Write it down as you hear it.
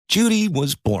Judy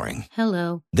was boring.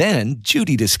 Hello. Then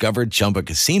Judy discovered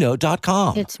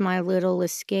ChumbaCasino.com. It's my little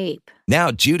escape. Now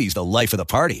Judy's the life of the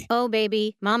party. Oh,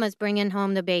 baby, mama's bringing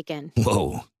home the bacon.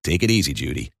 Whoa, take it easy,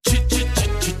 Judy.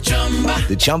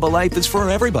 The Chumba life is for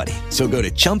everybody. So go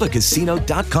to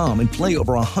ChumbaCasino.com and play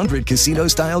over 100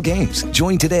 casino-style games.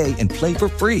 Join today and play for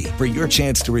free for your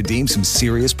chance to redeem some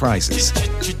serious prizes.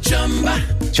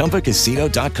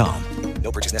 ChumbaCasino.com.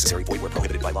 No purchase necessary. Void where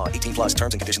prohibited by law. 18 plus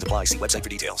terms and conditions apply. See website for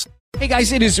details. Hey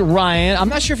guys, it is Ryan. I'm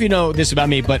not sure if you know this about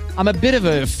me, but I'm a bit of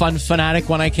a fun fanatic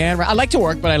when I can. I like to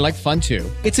work, but I like fun too.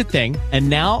 It's a thing. And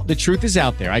now the truth is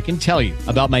out there. I can tell you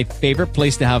about my favorite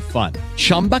place to have fun.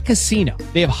 Chumba Casino.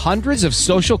 They have hundreds of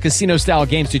social casino style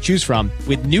games to choose from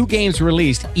with new games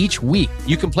released each week.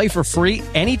 You can play for free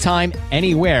anytime,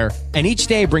 anywhere. And each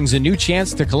day brings a new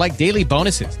chance to collect daily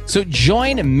bonuses. So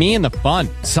join me in the fun.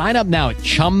 Sign up now at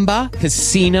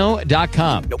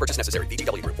ChumbaCasino.com. No purchase necessary.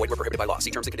 VGW Group. Void where prohibited by law.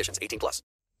 See terms and conditions. 18 plus.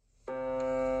 I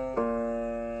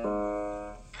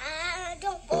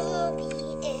don't wanna be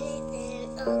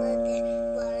anything other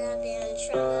than what I've been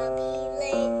trying to be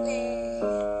lately.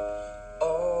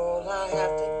 All I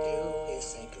have to do is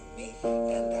think of me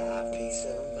and I have peace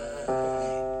of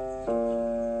mind.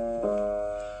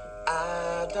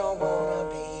 I don't wanna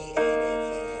be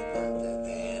anything other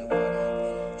than what I've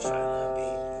been trying to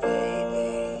be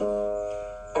lately.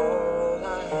 All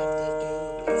I have to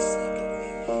do is think of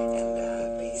me and I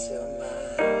have peace of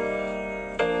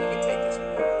mind. Let me take this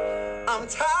one. I'm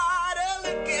tired of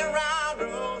looking around,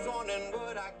 roads wondering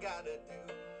what I gotta do.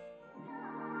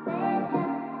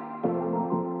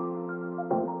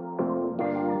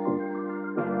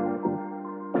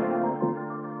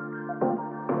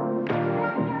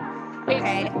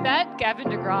 Okay. Is that Gavin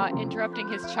DeGraw interrupting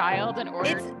his child in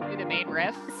order to do the main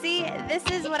riff? See, this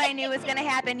is what I knew was going to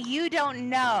happen. You don't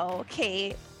know,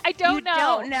 Kate. I don't know. You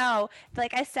don't know.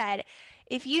 Like I said,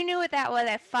 if you knew what that was,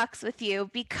 that fucks with you,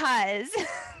 because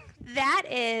that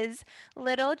is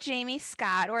little Jamie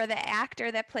Scott, or the actor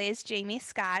that plays Jamie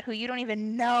Scott, who you don't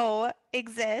even know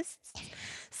exists,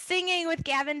 singing with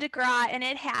Gavin DeGraw. And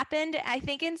it happened, I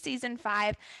think, in season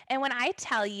 5. And when I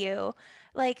tell you,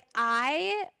 like,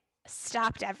 I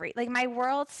stopped my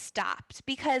world stopped,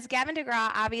 because Gavin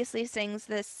DeGraw obviously sings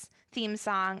this theme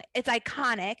song. It's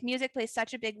iconic. Music plays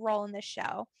such a big role in this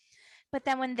show. But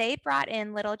then when they brought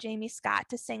in little Jamie Scott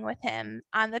to sing with him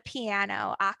on the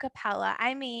piano, a cappella,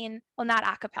 not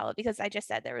a cappella, because I just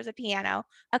said there was a piano,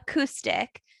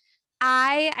 acoustic,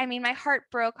 I mean, my hearts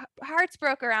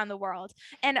broke around the world.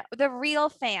 And the real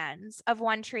fans of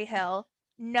One Tree Hill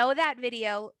know that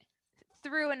video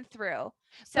through and through.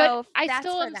 So but I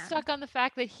still am stuck on the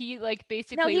fact that he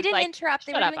basically. No, he didn't interrupt.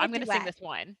 Shut up! I'm going to sing this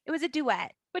one. It was a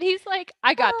duet. But he's like,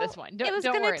 I got this one. Don't worry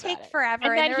about it. It was going to take forever.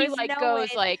 And then he goes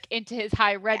into his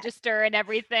high register and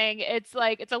everything. It's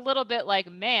it's a little bit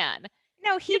like, man.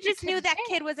 No, he just knew that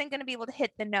kid wasn't going to be able to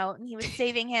hit the note, and he was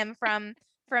saving him from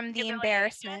the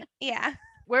embarrassment. Yeah.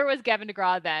 Where was Gavin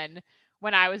DeGraw then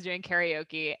when I was doing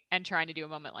karaoke and trying to do a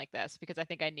moment like this? Because I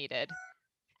think I needed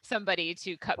somebody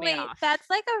to cut me off. That's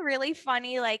like a really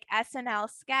funny SNL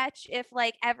sketch. If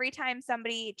every time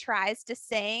somebody tries to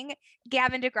sing,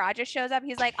 Gavin DeGraw just shows up.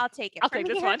 He's like, I'll take it. I'll take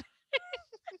this one.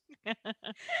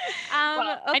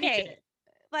 Okay.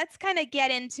 Let's kind of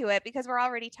get into it because we're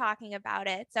already talking about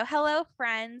it. So hello,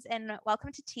 friends, and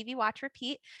welcome to TV Watch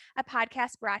Repeat, a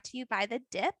podcast brought to you by The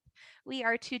Dip. We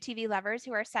are two TV lovers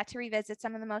who are set to revisit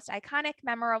some of the most iconic,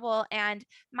 memorable, and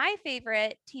my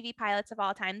favorite TV pilots of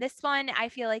all time. This one I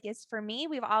feel like is for me.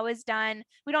 We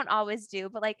don't always do,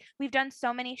 but we've done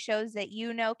so many shows that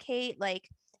Kate,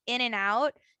 in and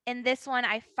out. And this one,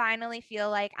 I finally feel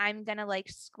like I'm gonna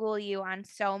school you on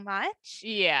so much.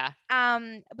 Yeah.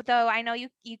 But though I know you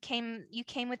came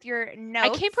with your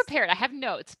notes. I came prepared. I have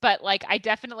notes, but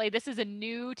this is a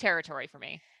new territory for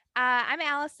me. I'm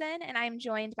Allison, and I'm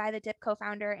joined by the Dip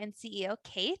co-founder and CEO,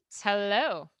 Kate.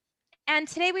 Hello. And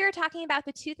today we are talking about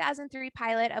the 2003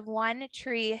 pilot of One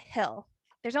Tree Hill.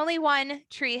 There's only one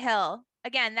Tree Hill.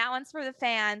 Again, that one's for the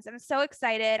fans. I'm so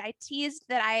excited. I teased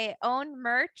that I own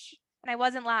merch. And I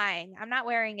wasn't lying. I'm not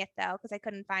wearing it though, because I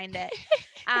couldn't find it.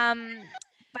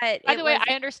 But by the way,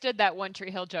 I understood that One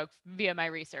Tree Hill joke via my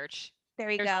research.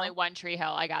 There's go. There's only One Tree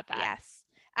Hill. I got that.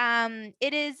 Yes.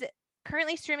 It is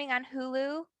currently streaming on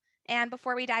Hulu. And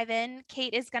before we dive in,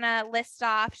 Kate is going to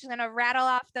she's going to rattle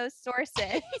off those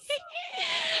sources.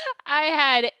 I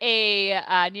had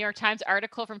a New York Times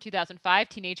article from 2005,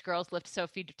 Teenage Girls Lift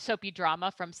Soapy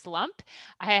Drama from Slump.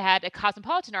 I had a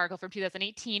Cosmopolitan article from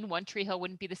 2018, One Tree Hill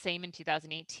Wouldn't Be the Same in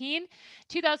 2018.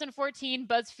 2014,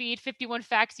 BuzzFeed, 51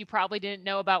 Facts You Probably Didn't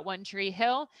Know About One Tree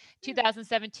Hill.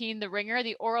 2017, The Ringer,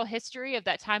 The Oral History of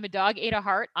That Time a Dog Ate a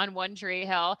Heart on One Tree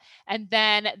Hill. And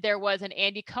then there was an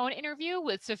Andy Cohen interview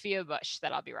with Sophia Bush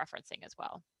that I'll be referencing as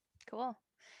well. Cool.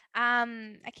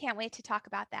 I can't wait to talk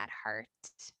about that heart.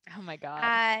 Oh my God.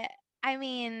 I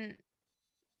mean,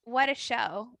 what a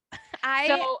show. I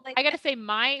got to say,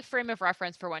 my frame of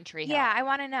reference for One Tree Hill. Yeah, I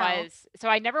want to know. So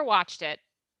I never watched it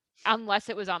unless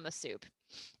it was on The Soup.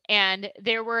 And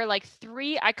there were like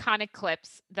 3 iconic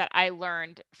clips that I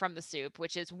learned from The Soup,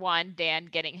 which is 1, Dan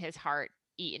getting his heart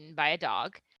eaten by a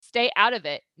dog. Stay Out of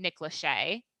It, Nick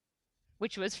Lachey,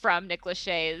 which was from Nick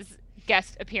Lachey's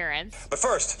guest appearance. But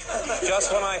first,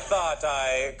 just when I thought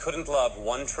I couldn't love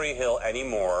One Tree Hill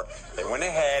anymore, they went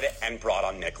ahead and brought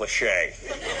on Nick Lachey.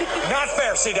 Not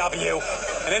fair,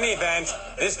 CW! In any event,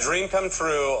 this dream come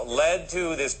true led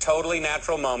to this totally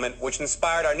natural moment, which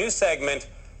inspired our new segment,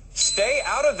 Stay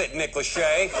Out of It, Nick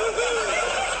Lachey.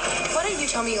 Why didn't you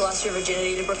tell me you lost your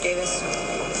virginity to Brooke Davis?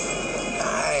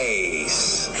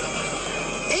 Nice.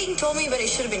 Peyton told me, but it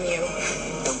should have been you.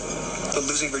 The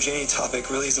losing virginity topic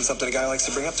really isn't something a guy likes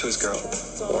to bring up to his girl.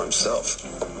 Or himself.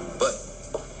 But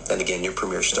then again, your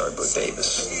premier star, Brooke Davis.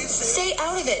 Stay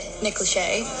out of it, Nick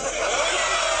Lachey.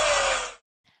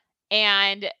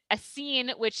 And a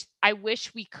scene which I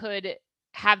wish we could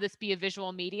have this be a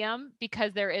visual medium,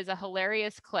 because there is a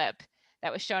hilarious clip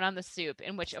that was shown on The Soup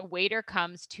in which a waiter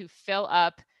comes to fill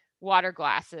up water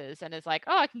glasses and is like,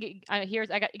 oh, I can get, I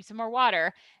got you some more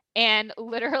water, and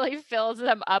literally fills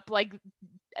them up like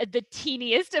the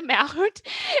teeniest amount.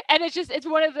 And it's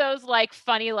one of those like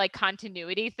funny, like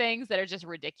continuity things that are just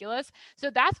ridiculous. So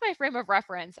that's my frame of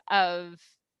reference of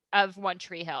One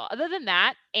Tree Hill. Other than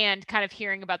that, and kind of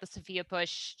hearing about the Sophia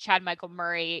Bush, Chad Michael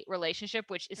Murray relationship,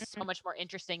 which is so much more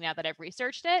interesting now that I've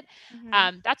researched it.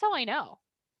 That's all I know.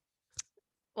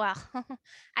 Well,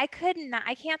 I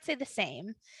can't say the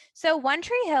same. So One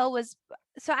Tree Hill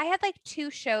I had like 3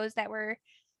 shows that were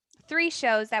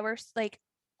like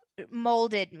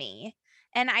molded me.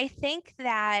 And I think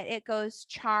that it goes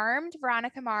Charmed,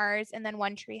 Veronica Mars, and then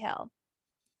One Tree Hill.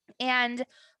 And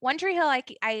One Tree Hill,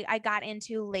 I got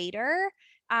into later.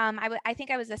 I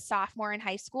think I was a sophomore in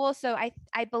high school. So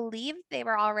I believe they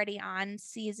were already on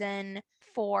season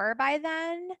 4 by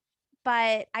then,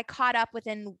 but I caught up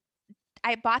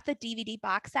I bought the DVD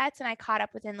box sets and I caught up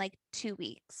within like 2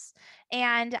 weeks,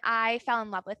 and I fell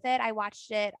in love with it. I watched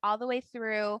it all the way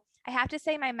through. I have to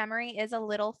say my memory is a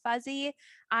little fuzzy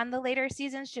on the later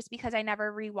seasons just because I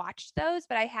never rewatched those,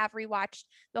 but I have rewatched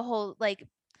the whole like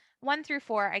 1 through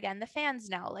 4. Again, the fans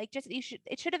know, like,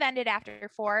 it should have ended after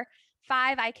 4.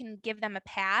 5, I can give them a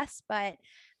pass, but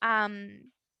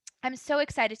I'm so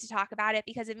excited to talk about it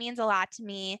because it means a lot to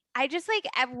me. I just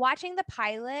I'm watching the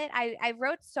pilot. I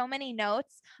wrote so many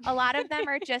notes. A lot of them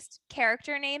are just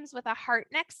character names with a heart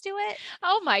next to it.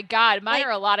 Oh my God. Mine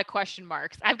are a lot of question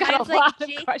marks. I've got a lot of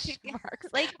question marks.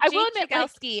 Like I will admit,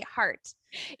 Jagelski, heart.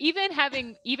 Even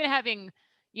having,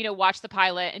 watched the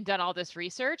pilot and done all this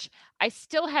research, I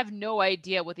still have no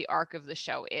idea what the arc of the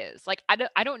show is. Like,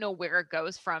 I don't know where it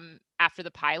goes from after the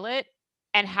pilot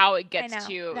and how it gets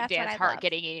to Dan's heart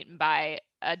getting eaten by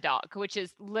a dog, which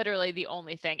is literally the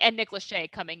only thing. And Nick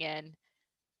Lachey coming in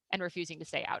and refusing to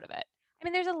stay out of it. I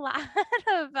mean, there's a lot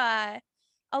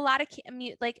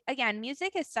of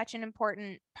music is such an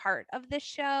important part of the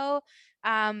show.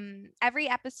 Every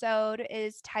episode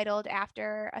is titled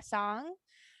after a song,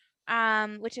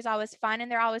 which is always fun.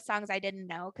 And they're always songs I didn't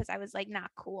know because I was like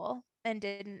not cool and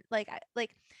didn't like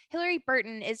Hillary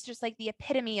Burton is just like the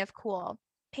epitome of cool.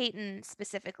 Peyton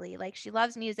specifically, like, she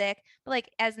loves music, but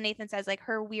like as Nathan says, like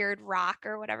her weird rock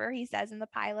or whatever he says in the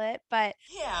pilot. But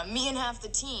yeah, me and half the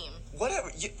team.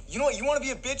 Whatever. You know what? You want to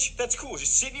be a bitch? That's cool.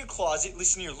 Just sit in your closet,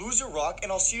 listen to your loser rock,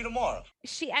 and I'll see you tomorrow.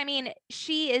 She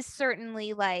is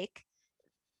certainly like,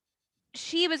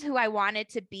 she was who I wanted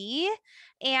to be.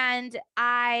 And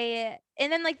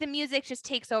then like the music just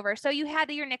takes over. So you had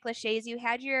your Nick Lachey's, you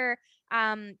had your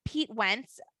Pete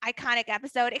Wentz iconic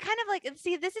episode. It kind of like,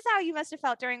 see, this is how you must have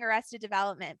felt during Arrested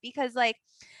Development, because like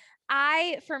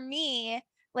for me,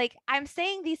 like, I'm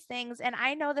saying these things and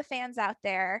I know the fans out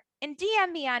there, and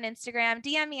DM me on Instagram,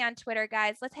 DM me on Twitter,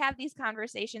 guys. Let's have these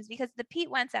conversations because the Pete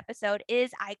Wentz episode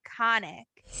is iconic.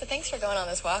 So thanks for going on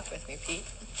this walk with me, Pete.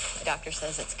 My doctor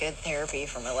says it's good therapy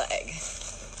for my leg.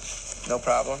 No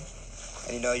problem.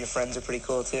 And you know your friends are pretty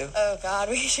cool too? Oh God,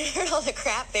 we should have heard all the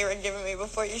crap they were giving me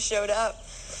before you showed up.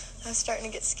 I was starting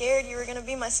to get scared you were going to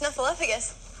be my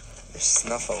snuffleupagus. Your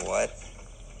snuffle what?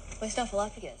 My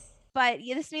snuffleupagus. But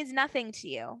this means nothing to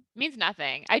you. Means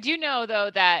nothing. I do know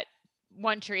though that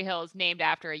One Tree Hill is named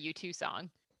after a U2 song.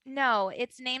 No,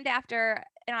 it's named after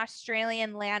an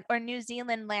Australian land or New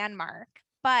Zealand landmark.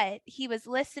 But he was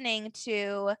listening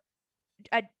to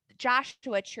a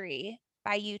Joshua Tree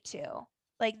by U2.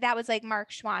 Like that was like Mark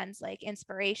Schwann's like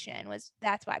inspiration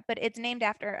that's why. But it's named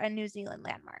after a New Zealand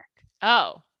landmark.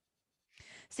 Oh.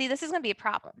 See, this is gonna be a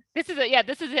problem. This is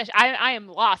it. I am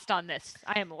lost on this.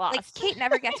 I am lost. Like Kate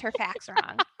never gets her facts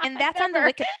wrong. And that's on the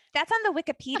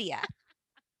Wikipedia.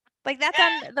 Like that's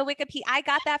on the Wikipedia. I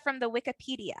got that from the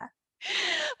Wikipedia.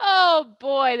 Oh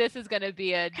boy, this is going to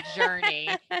be a journey.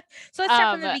 So let's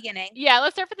start from the beginning. Yeah,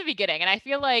 let's start from the beginning. And I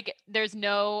feel like there's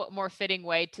no more fitting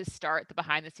way to start the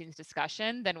behind the scenes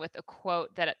discussion than with a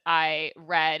quote that I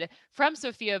read from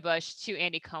Sophia Bush to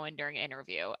Andy Cohen during an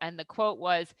interview. And the quote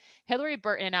was, Hillary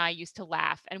Burton and I used to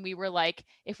laugh and we were like,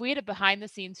 if we had a behind the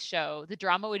scenes show, the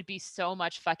drama would be so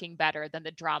much fucking better than the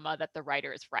drama that the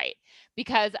writers write.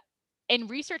 Because in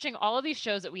researching all of these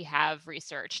shows that we have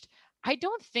researched, I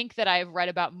don't think that I've read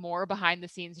about more behind the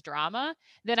scenes drama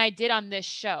than I did on this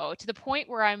show, to the point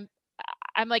where I'm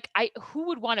like, who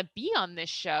would want to be on this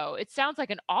show? It sounds like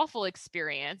an awful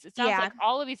experience. It sounds like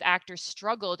all of these actors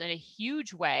struggled in a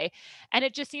huge way, and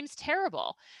it just seems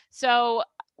terrible. So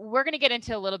we're going to get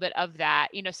into a little bit of that,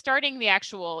 starting the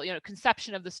actual,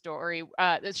 conception of the story,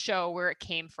 the show, where it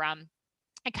came from.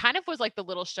 It kind of was like the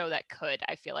little show that could,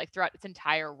 I feel like, throughout its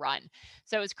entire run.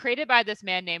 So it was created by this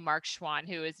man named Mark Schwann,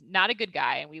 who is not a good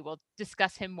guy, and we will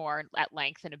discuss him more at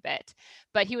length in a bit.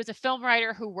 But he was a film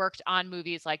writer who worked on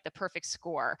movies like The Perfect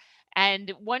Score.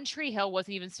 And One Tree Hill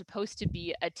wasn't even supposed to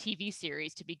be a TV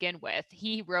series to begin with.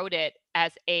 He wrote it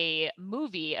as a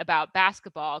movie about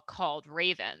basketball called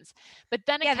Ravens. But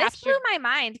then this blew my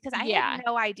mind because I had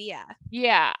no idea.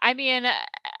 Yeah, I mean,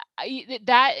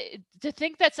 that to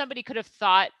think that somebody could have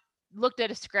looked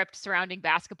at a script surrounding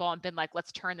basketball and been like,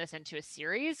 let's turn this into a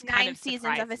series. 9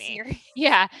 seasons of a series.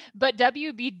 Yeah, but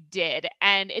WB did,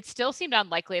 and it still seemed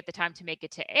unlikely at the time to make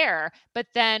it to air. But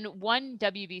then one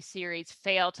WB series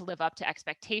failed to live up to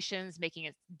expectations,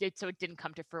 so it didn't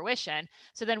come to fruition.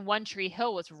 So then One Tree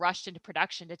Hill was rushed into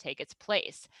production to take its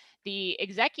place. The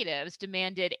executives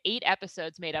demanded 8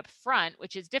 episodes made up front,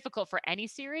 which is difficult for any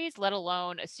series, let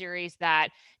alone a series that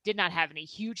did not have any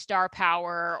huge star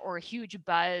power or a huge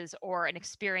buzz or an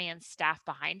experienced staff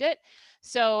behind it.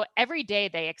 So every day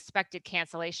they expected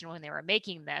cancellation when they were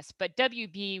making this, but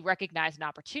WB recognized an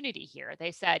opportunity here.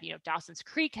 They said, Dawson's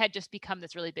Creek had just become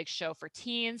this really big show for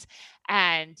teens,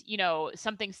 and,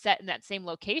 something set in that same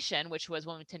location, which was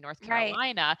Wilmington, North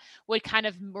Carolina, would kind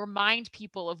of remind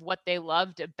people of what they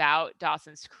loved about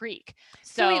Dawson's Creek.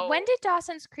 So wait, when did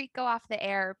Dawson's Creek go off the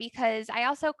air? Because I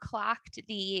also clocked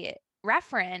the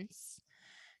reference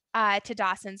to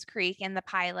Dawson's Creek in the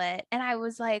pilot, and I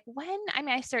was like, when? I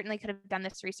mean, I certainly could have done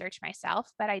this research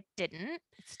myself, but I didn't.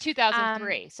 It's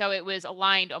 2003, so it was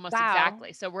aligned almost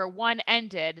exactly. So where one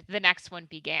ended, the next one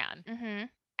began. Mm-hmm.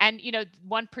 And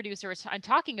one producer was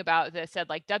talking about this, said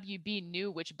like WB knew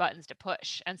which buttons to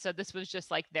push, and so this was just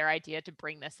like their idea to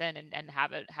bring this in and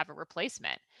have a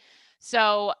replacement.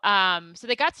 So so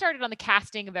they got started on the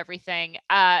casting of everything.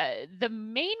 The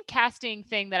main casting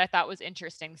thing that I thought was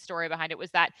interesting, the story behind it,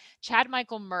 was that Chad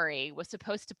Michael Murray was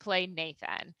supposed to play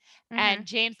Nathan, and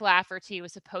James Lafferty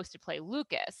was supposed to play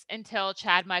Lucas, until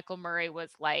Chad Michael Murray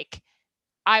was like,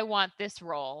 I want this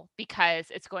role because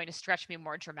it's going to stretch me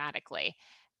more dramatically.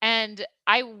 And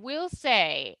I will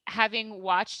say, having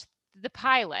watched the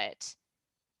pilot,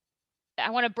 I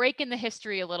want to break in the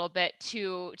history a little bit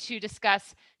to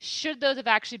discuss, should those have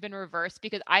actually been reversed,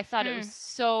 because I thought it was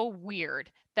so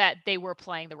weird that they were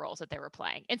playing the roles that they were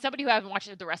playing. And somebody who haven't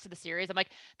watched the rest of the series, I'm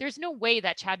like, there's no way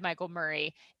that Chad Michael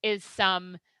Murray is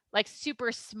some like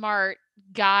super smart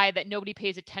guy that nobody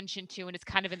pays attention to and is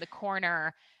kind of in the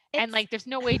corner. And like, there's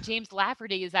no way James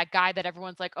Lafferty is that guy that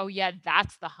everyone's like, oh yeah,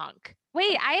 that's the hunk.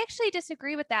 Wait, I actually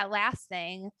disagree with that last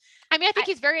thing. I mean, I think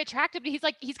he's very attractive,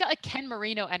 but he's got like Ken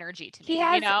Marino energy to me.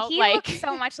 He looks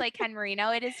so much like Ken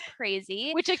Marino. It is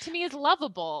crazy. Which like to me is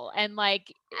lovable, and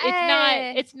like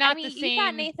it's not the same. You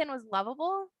thought Nathan was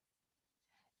lovable?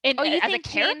 And you as think a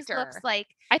character, James looks like?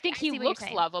 I think he looks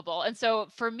lovable, and so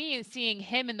for me, seeing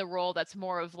him in the role that's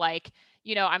more of like,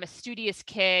 I'm a studious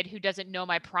kid who doesn't know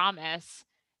my promise,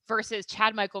 versus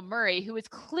Chad Michael Murray, who is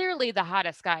clearly the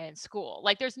hottest guy in school.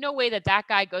 Like, there's no way that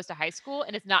guy goes to high school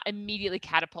and is not immediately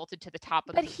catapulted to the top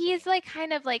of the movie. He's like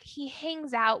kind of like, he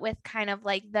hangs out with kind of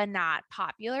like the not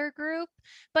popular group,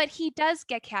 but he does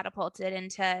get catapulted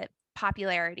into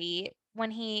popularity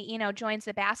when he, you know, joins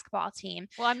the basketball team.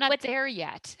 Well, I'm not there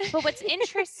yet. But what's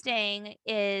interesting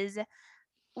is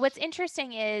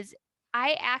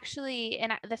I actually,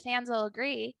 and the fans will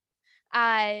agree,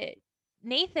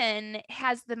 Nathan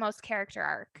has the most character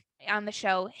arc on the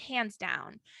show, hands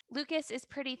down. Lucas is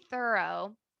pretty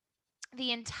thorough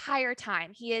the entire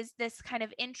time. He is this kind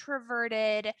of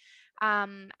introverted, I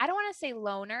don't want to say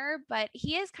loner, but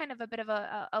he is kind of a bit of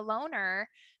a loner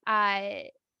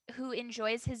who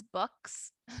enjoys his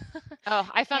books. Oh,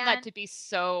 I found that And- to be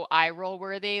so eye roll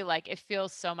worthy. Like it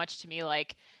feels so much to me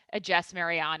like a Jess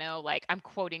Mariano. Like I'm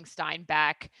quoting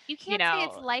Steinbeck. You can't say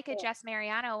it's like a Jess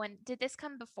Mariano. And did this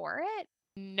come before it?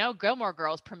 No, Gilmore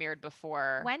Girls premiered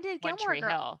before When did One Gilmore Tree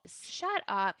Girls? Hill. Shut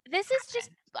up. This is just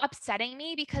upsetting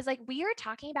me because like we are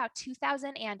talking about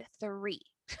 2003.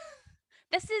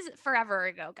 This is forever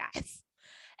ago, guys.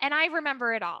 And I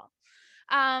remember it all.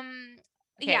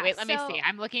 Okay, yeah, wait, let me so- see.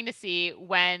 I'm looking to see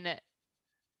when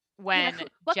yeah,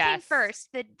 what came Jess first,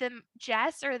 the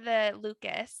Jess or the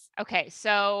Lucas? Okay,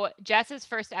 so Jess's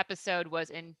first episode was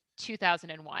in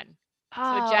 2001.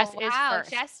 Oh, so Jess is wow.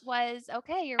 first. Jess was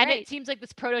okay. You're And right. it seems like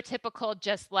this prototypical,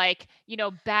 just like, you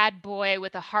know, bad boy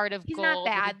with a heart of He's not gold,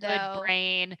 with bad, a good though.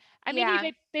 brain. I mean,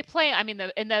 Yeah. they play. I mean,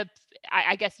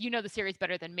 I guess you know the series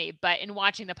better than me, but in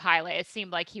watching the pilot, it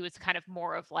seemed like he was kind of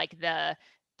more of like the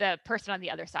person on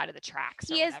the other side of the tracks.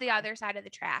 or He is the whatever. other side of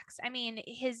the tracks. I mean,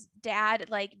 his dad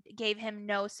like gave him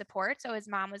no support, so his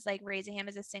mom was like raising him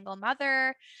as a single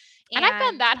mother. And I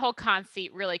found that whole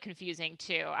conceit really confusing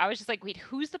too. I was just like, wait,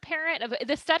 who's the parent of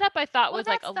the setup? I thought was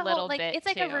like a that's the little whole, bit. it's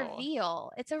like a too-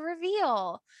 reveal. It's a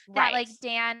reveal that like Right.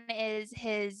 Dan is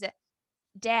his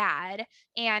dad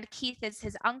and Keith is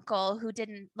his uncle who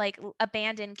didn't like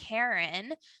abandon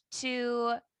Karen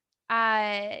to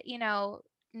you know,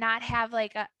 not have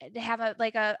like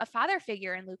a father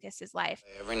figure in Lucas's life.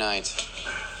 Every night.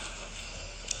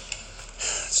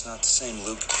 It's not the same,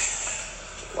 Luke.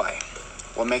 Why?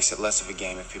 What makes it less of a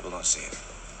game if people don't see it?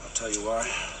 I'll tell you why.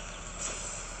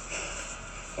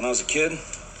 When I was a kid,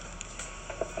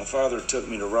 my father took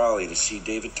me to Raleigh to see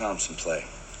David Thompson play.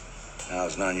 When I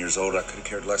was 9 years old. I could have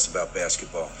cared less about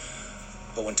basketball.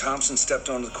 But when Thompson stepped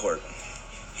onto the court,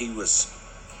 he was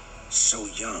so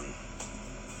young,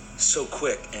 so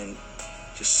quick, and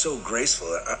just so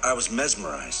graceful. I was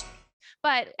mesmerized.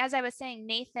 But as I was saying,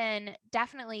 Nathan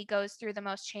definitely goes through the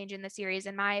most change in the series,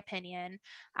 in my opinion,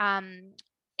 and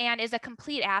is a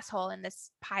complete asshole in this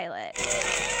pilot.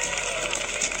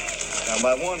 Down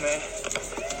by one, man.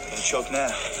 Gonna choke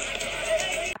now.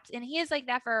 And he is like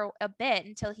that for a bit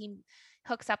until he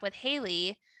hooks up with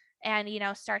Haley and, you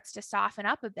know, starts to soften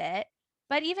up a bit.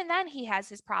 But even then he has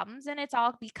his problems, and it's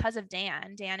all because of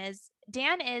Dan. Dan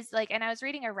is like, and I was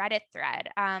reading a Reddit thread.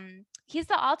 He's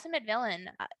the ultimate villain,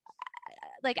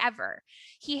 like ever.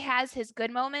 He has his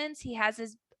good moments. He has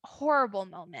his horrible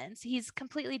moments. He's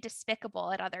completely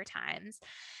despicable at other times.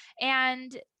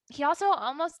 And he also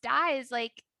almost dies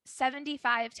like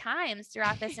 75 times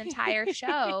throughout this entire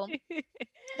show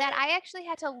that I actually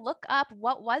had to look up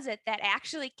what was it that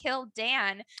actually killed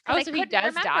Dan. 'cause Oh, I so he couldn't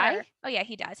does die? remember. Oh yeah,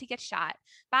 he does. He gets shot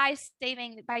by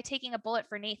taking a bullet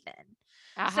for Nathan.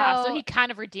 So So he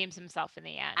kind of redeems himself in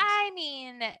the end. I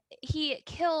mean, he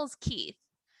kills Keith.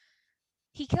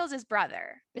 He kills his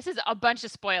brother. This is a bunch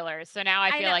of spoilers, so now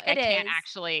I feel know, like I it can't is.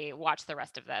 actually watch the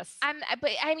rest of this.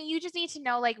 But I mean, you just need to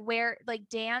know like where, like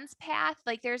Dan's path.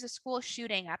 Like there's a school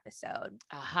shooting episode,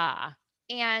 Aha.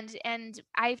 and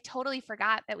I totally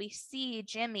forgot that we see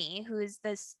Jimmy, who is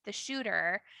the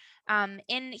shooter,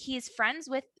 he's friends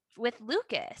with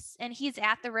Lucas, and he's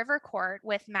at the river court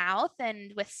with Mouth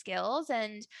and with Skills,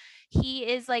 and he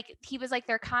was like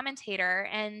their commentator,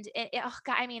 and oh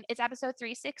God, I mean, it's episode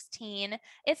 316.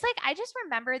 It's like I just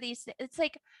remember these. It's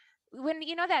like when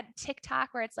you know that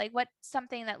TikTok where it's like what's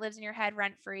something that lives in your head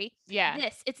rent free. Yeah.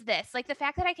 It's this. Like the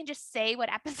fact that I can just say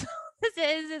what episode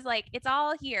this is like it's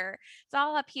all here. It's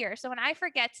all up here. So when I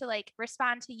forget to like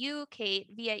respond to you, Kate,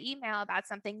 via email about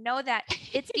something, know that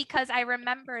it's because I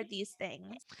remember these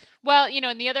things. Well, you know,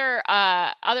 and the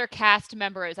other cast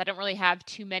members, I don't really have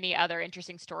too many other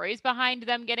interesting stories behind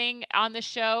them getting on the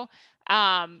show.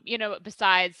 You know,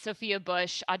 besides Sophia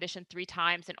Bush auditioned 3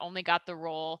 times and only got the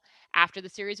role after the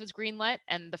series was greenlit.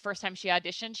 And the first time she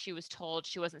auditioned, she was told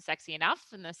she wasn't sexy enough.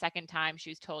 And the second time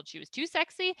she was told she was too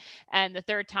sexy. And the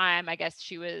third time, I guess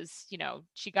she was, you know,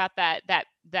 she got that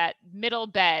middle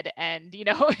bed and, you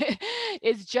know,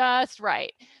 is just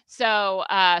right. So,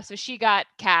 so she got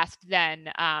cast then.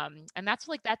 And that's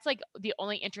like the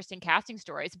only interesting casting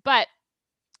stories, but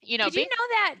you know, Did you know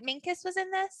that Minkus was in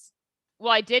this?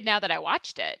 well, I did now that I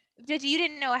watched it. You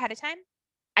didn't know ahead of time?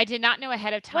 I did not know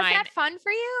ahead of Was time. that fun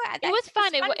for you? It was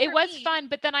fun. It for was me. fun,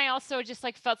 but then I also just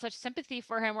like felt such sympathy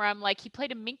for him where I'm like, he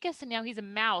played a minkus and now he's a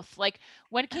mouth. Like,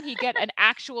 when can he get an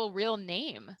actual real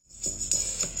name?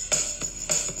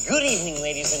 Good evening,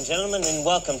 ladies and gentlemen, and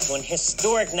welcome to an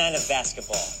historic night of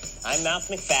basketball. I'm Mouth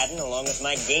McFadden, along with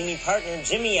my gaming partner,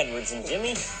 Jimmy Edwards. And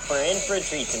Jimmy, we're in for a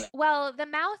treat tonight. Well, the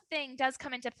mouth thing does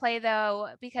come into play, though,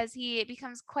 because he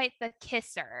becomes quite the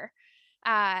kisser.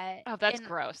 Oh, that's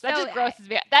gross. That so just grosses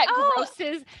me out. That Oh.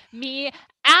 grosses me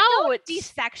out. Don't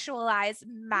desexualize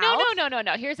mouth.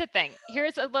 No. Here's the thing.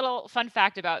 Here's a little fun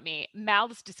fact about me.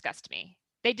 Mouths disgust me.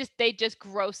 They just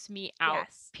gross me out,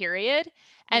 Yes. period.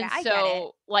 And Yeah, I get it.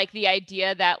 so like the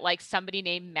idea that like somebody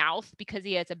named Mouth because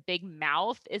he has a big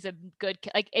mouth is a good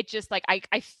like it just like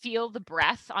I feel the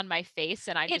breath on my face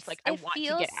and I just like I want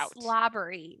to get out.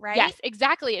 Slobbery, right? Yes,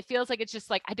 exactly. It feels like it's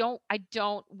just like I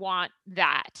don't want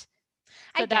that.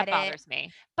 So I that get it. bothers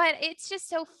me. But it's just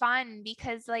so fun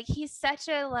because like he's such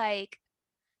a like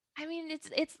I mean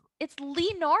it's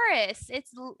Lee Norris.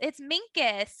 It's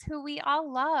Minkus, who we all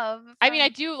love. I mean, I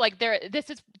do like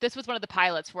this was one of the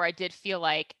pilots where I did feel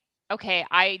like, okay,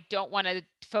 I don't want to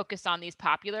focus on these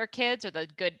popular kids or the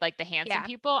good, like the handsome Yeah.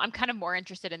 people. I'm kind of more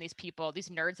interested in these people, these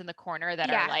nerds in the corner that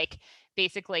Yeah. are like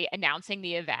basically announcing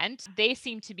the event. They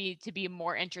seem to be a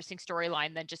more interesting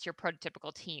storyline than just your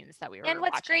prototypical teens that we were And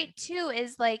what's watching. great too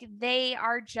is like they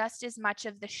are just as much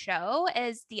of the show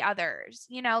as the others.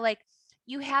 You know, like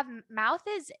you have Mouth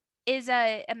is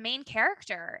a main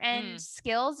character and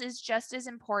Skills is just as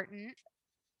important.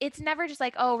 It's never just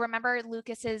like, oh, remember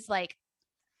Lucas's like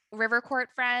River Court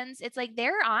friends? It's like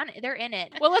they're in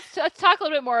it. Well, let's talk a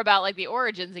little bit more about like the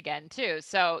origins again too.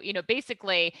 So,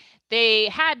 basically they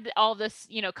had all this,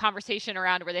 conversation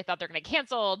around where they thought they're going to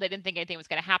cancel. They didn't think anything was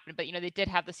going to happen, but they did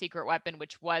have the secret weapon,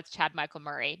 which was Chad Michael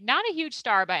Murray. Not a huge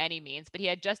star by any means, but he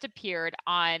had just appeared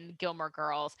on Gilmore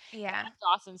Girls. Yeah. And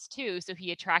Dawson's too, so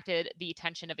he attracted the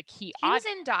attention of a key He was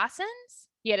audience. in Dawson's?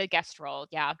 He had a guest role,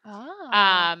 yeah.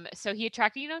 Oh. So he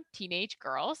attracted, teenage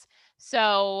girls.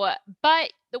 So,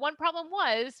 but the one problem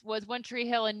was One Tree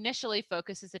Hill initially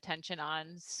focused his attention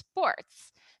on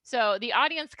sports. So the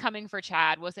audience coming for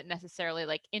Chad wasn't necessarily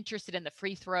like interested in the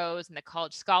free throws and the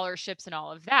college scholarships and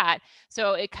all of that.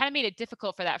 So it kind of made it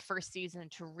difficult for that first season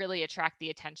to really attract the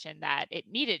attention that it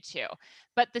needed to.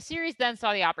 But the series then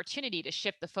saw the opportunity to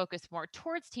shift the focus more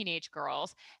towards teenage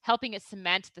girls, helping it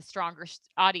cement the stronger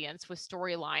audience with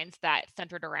storylines that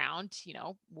centered around,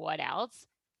 what else?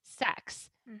 Sex.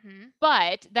 Mm-hmm.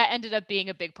 But that ended up being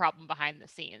a big problem behind the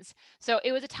scenes. So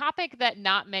it was a topic that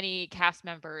not many cast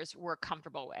members were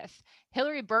comfortable with.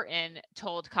 Hillary Burton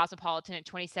told Cosmopolitan in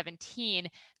 2017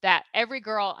 that every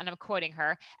girl, and I'm quoting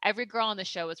her, every girl on the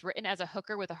show was written as a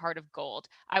hooker with a heart of gold.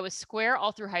 I was square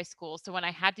all through high school. So when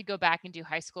I had to go back and do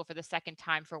high school for the second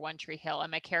time for One Tree Hill,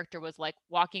 and my character was like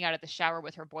walking out of the shower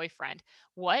with her boyfriend.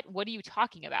 What are you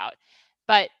talking about?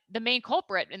 But the main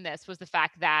culprit in this was the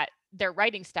fact that their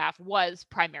writing staff was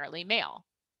primarily male.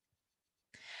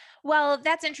 Well,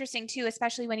 that's interesting too,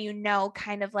 especially when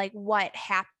kind of like what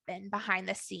happened behind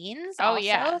the scenes. Oh, also,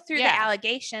 yeah. through Yeah. the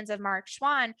allegations of Mark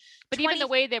Schwann. But even the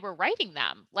way they were writing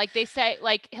them, like they say,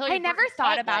 like Hillary I never Burton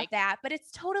thought said, about like, that, but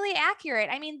it's totally accurate.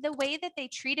 I mean, the way that they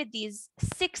treated these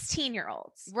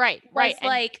 16-year-olds right, was right. And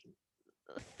like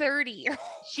 30-year-olds.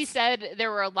 she said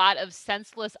there were a lot of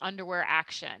senseless underwear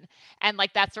action, and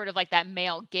like that's sort of like that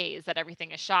male gaze that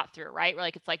everything is shot through, right? Where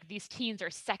like it's like these teens are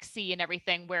sexy and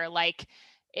everything, where like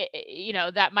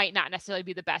that might not necessarily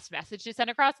be the best message to send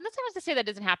across. And that's not to say that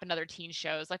doesn't happen in other teen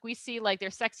shows. Like we see like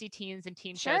there's sexy teens and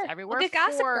teen shows everywhere. Look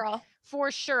at Gossip Girl.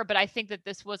 For sure. But I think that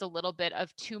this was a little bit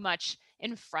of too much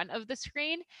in front of the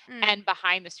screen and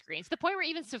behind the screen. To the point where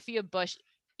even Sophia Bush,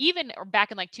 even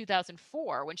back in like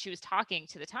 2004, when she was talking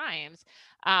to the Times,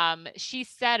 she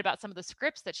said about some of the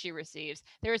scripts that she receives,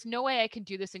 there is no way I can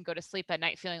do this and go to sleep at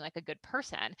night feeling like a good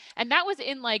person. And that was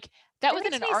in like, that was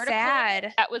in an article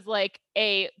that was like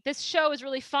this show is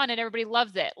really fun and everybody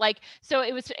loves it. Like, so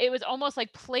it was almost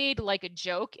like played like a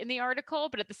joke in the article,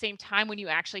 but at the same time, when you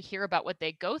actually hear about what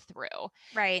they go through,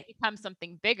 right, it becomes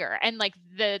something bigger. And like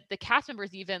the cast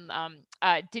members, even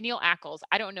Danielle Ackles,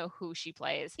 I don't know who she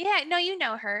plays. Yeah, no, you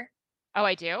know her. Oh,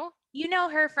 I do? You know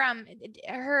her from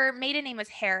her maiden name was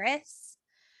Harris.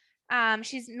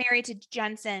 She's married to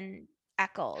Jensen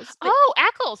Ackles. Oh,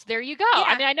 Ackles. There you go. Yeah.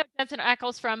 I mean, I know Jensen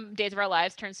Ackles from Days of Our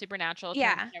Lives, turned Supernatural,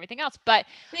 yeah, and everything else. But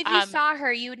if you saw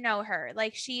her, you would know her.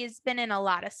 Like she's been in a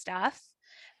lot of stuff.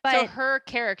 But so her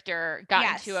character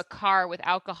got into a car with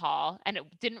alcohol, and it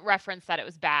didn't reference that it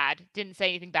was bad, didn't say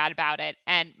anything bad about it.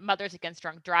 And Mothers Against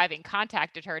Drunk Driving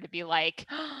contacted her to be like,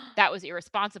 that was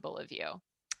irresponsible of you.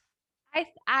 It's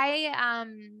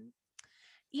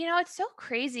so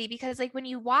crazy because like when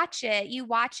you watch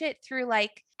it through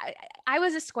like I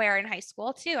was a square in high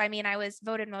school too. I mean, I was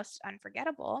voted most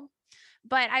unforgettable,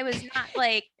 but I was not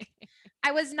like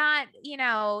I was not,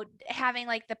 having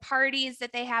like the parties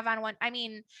that they have on one. I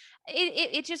mean,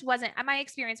 it just wasn't, my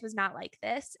experience was not like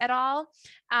this at all.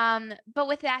 But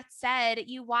with that said,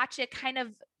 you watch it kind of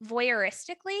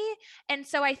voyeuristically. And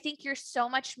so I think you're so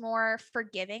much more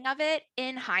forgiving of it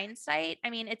in hindsight. I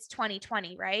mean, it's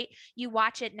 2020, right? You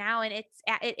watch it now and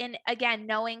and again,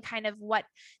 knowing kind of what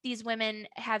these women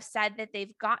have said that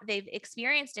they've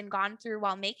experienced and gone through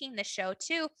while making the show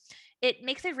too. It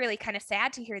makes it really kind of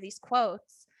sad to hear these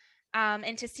quotes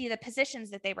and to see the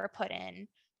positions that they were put in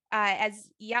as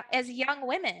young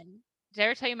women. Did I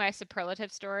ever tell you my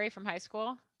superlative story from high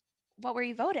school? What were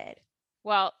you voted?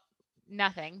 Well,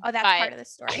 nothing. Oh, that's part of the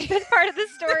story. That's part of the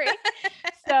story.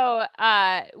 So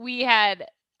we had,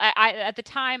 I at the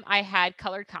time I had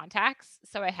colored contacts.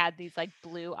 So I had these like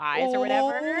blue eyes or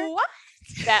whatever. What?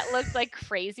 That looked like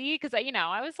crazy because I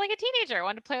was like a teenager. I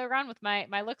wanted to play around with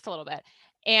my looks a little bit.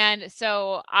 And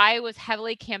so I was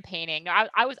heavily campaigning.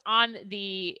 I was on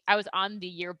the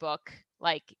yearbook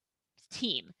like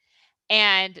team.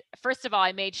 And first of all,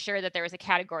 I made sure that there was a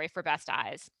category for best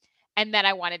eyes. And then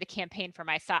I wanted to campaign for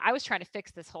myself. I was trying to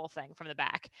fix this whole thing from the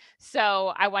back.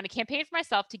 So I wanted to campaign for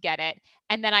myself to get it.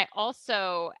 And then I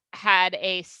also had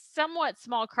a somewhat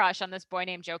small crush on this boy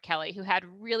named Joe Kelly, who had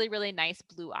really, really nice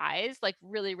blue eyes, like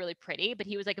really, really pretty. But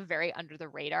he was like a very under the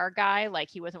radar guy. Like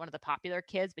he wasn't one of the popular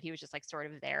kids, but he was just like sort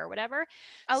of there or whatever.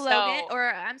 Logan,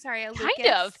 or I'm sorry, a Lucas? Kind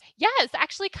of. Yes,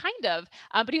 actually kind of.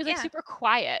 But he was like Yeah. super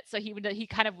quiet. So he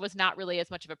kind of was not really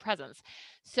as much of a presence.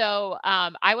 So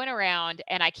I went around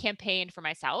and I campaigned for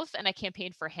myself and I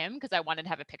campaigned for him because I wanted to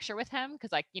have a picture with him.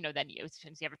 Because like, then as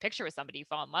soon as you have a picture with somebody, you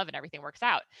fall in love and everything works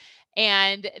out.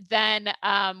 And then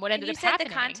what ended You up said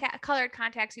happening. the colored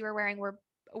contacts you were wearing were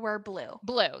blue.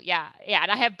 Blue, yeah.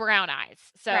 And I have brown eyes,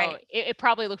 so Right. it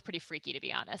probably looked pretty freaky, to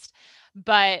be honest.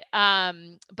 But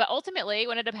ultimately,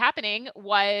 what ended up happening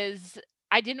was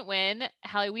I didn't win.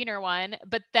 Hallie Weiner won,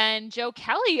 but then Joe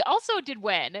Kelly also did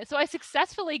win. So I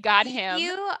successfully got him.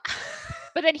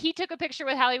 But then he took a picture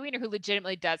with Hallie Weiner, who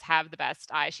legitimately does have the best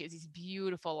eyes. She has these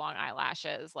beautiful long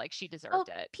eyelashes. Like she deserved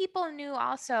it. People knew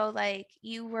also like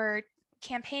you were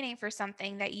campaigning for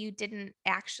something that you didn't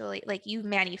actually like you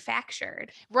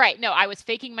manufactured. Right. No, I was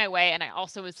faking my way. And I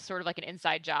also was sort of like an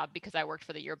inside job because I worked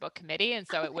for the yearbook committee. And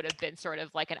so it would have been sort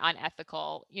of like an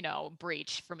unethical,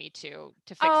 breach for me to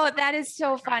fix. Oh, that is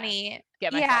so funny.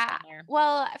 Get myself in there.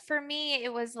 Well, for me,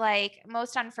 it was like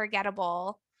most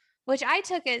unforgettable, which I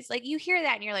took as like, you hear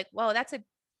that and you're like, whoa, it's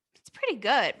pretty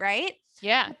good. Right.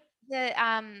 Yeah.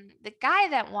 The guy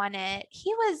that won it,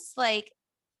 he was like,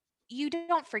 you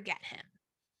don't forget him.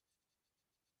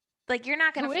 Like you're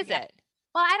not going to Who forget. is it?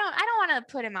 Well, I don't want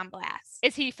to put him on blast.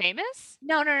 Is he famous?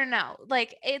 No.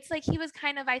 Like it's like he was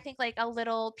kind of, I think like a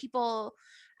little people.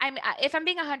 If I'm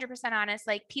being 100% honest,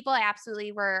 like people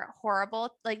absolutely were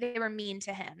horrible. Like they were mean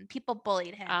to him. People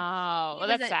bullied him. Oh, well,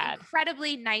 that's sad.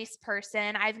 Incredibly nice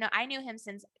person. I knew him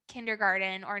since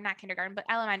kindergarten, or not kindergarten, but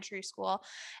elementary school.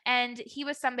 And he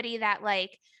was somebody that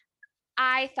like,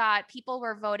 I thought people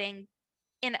were voting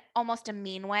in almost a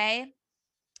mean way.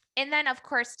 And then of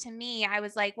course to me, I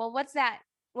was like, well, what's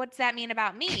that mean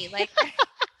about me? Like,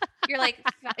 you're like,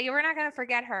 we're not going to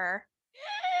forget her.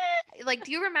 Like,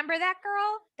 do you remember that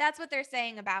girl? That's what they're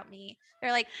saying about me.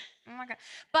 They're like, oh my God.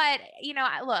 But,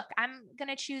 look, I'm going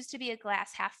to choose to be a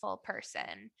glass half full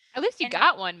person. At least you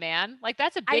got one, man. Like,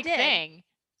 that's a big thing.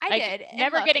 I did.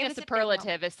 Never getting a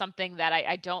superlative is something that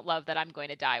I don't love that I'm going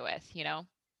to die with,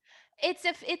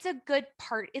 It's a good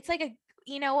part. It's like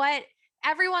you know what?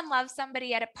 Everyone loves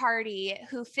somebody at a party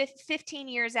who 15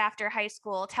 years after high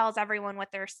school tells everyone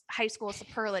what their high school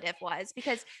superlative was,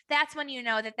 because that's when you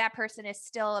know that person is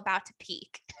still about to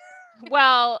peak.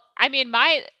 Well, I mean,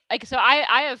 I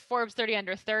have Forbes 30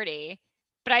 under 30,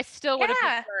 but I still would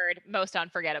have preferred most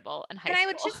unforgettable in high school. And I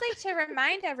would just like to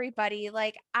remind everybody,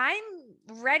 like, I'm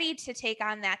ready to take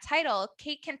on that title.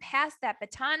 Kate can pass that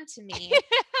baton to me.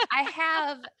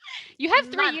 You have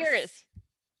 3 years.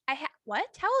 What?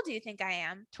 How old do you think I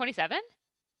am? 27?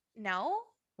 No.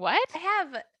 What?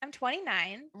 I'm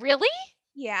 29. Really?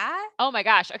 Yeah. Oh my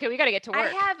gosh. Okay, we got to get to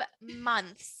work. I have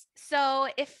months. So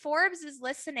if Forbes is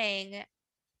listening,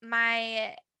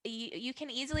 you can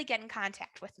easily get in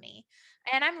contact with me.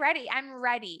 And I'm ready.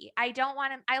 I don't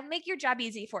want to, I'll make your job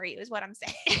easy for you is what I'm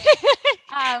saying.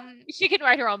 She can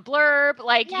write her own blurb.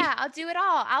 Like, yeah, I'll do it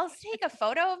all. I'll take a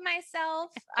photo of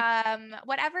myself,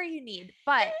 whatever you need.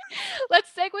 But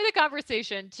let's segue the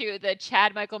conversation to the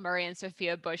Chad Michael Murray and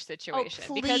Sophia Bush situation.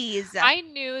 please. Because I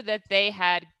knew that they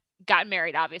had gotten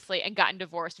married, obviously, and gotten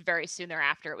divorced very soon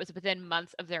thereafter. It was within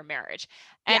months of their marriage.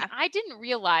 And Yeah. I didn't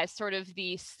realize sort of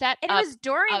the setup. And it was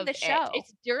during of the it. show.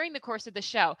 It's during the course of the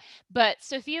show. But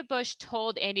Sophia Bush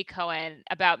told Andy Cohen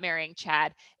about marrying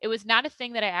Chad. It was not a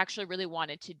thing that I actually really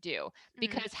wanted to do,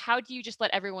 because how do you just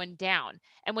let everyone down?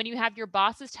 And when you have your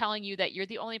bosses telling you that you're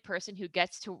the only person who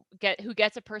gets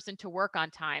a person to work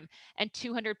on time, and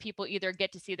 200 people either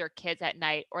get to see their kids at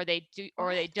night or they do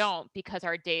or they don't because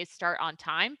our days start on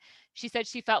time. She said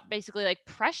she felt basically like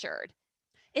pressured.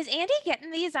 Is Andy getting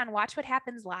these on Watch What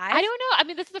Happens Live? I don't know. I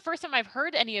mean, this is the first time I've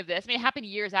heard any of this. I mean, it happened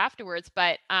years afterwards,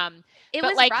 but it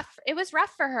was rough. It was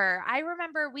rough for her. I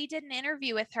remember we did an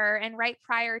interview with her, and right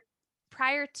prior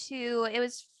to, it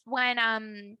was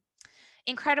when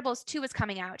Incredibles 2 was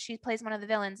coming out. She plays one of the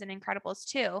villains in Incredibles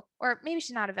 2, or maybe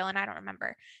she's not a villain. I don't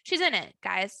remember. She's in it,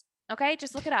 guys. Okay,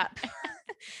 just look it up.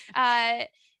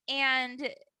 And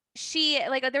she,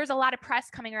 like, there was a lot of press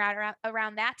coming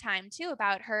around that time too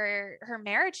about her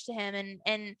marriage to him,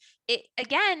 and it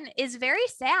again is very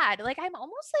sad. Like,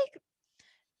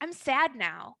 I'm sad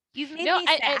now. You've made me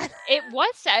sad. It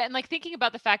was sad. And like thinking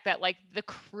about the fact that like the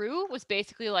crew was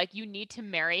basically like, you need to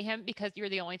marry him because you're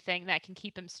the only thing that can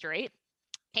keep him straight.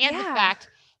 And the fact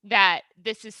that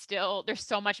this is still, there's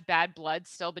so much bad blood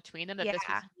still between them, that this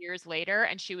was years later,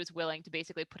 and she was willing to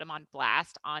basically put him on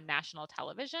blast on national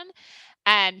television.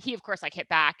 And he, of course, like hit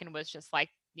back and was just like,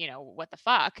 you know, what the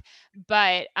fuck.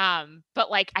 But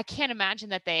like, I can't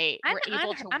imagine that they were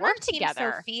able to work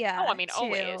together. Sophia, oh, I mean, too.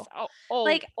 always.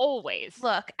 Like, always.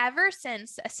 Look, ever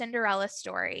since A Cinderella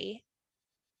Story,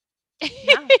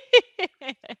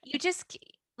 you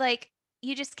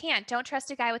just can't. Don't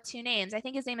trust a guy with two names. I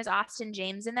think his name is Austin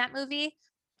James in that movie.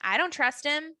 I don't trust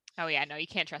him. Oh yeah, no, you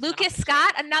can't trust Lucas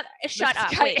Scott. Shut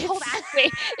up. Wait, hold on.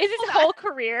 Wait, is his whole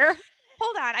career?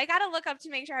 Hold on. I gotta look up to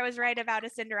make sure I was right about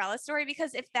A Cinderella Story,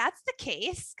 because if that's the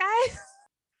case, guys.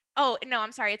 Oh no,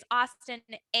 I'm sorry. It's Austin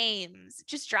Ames.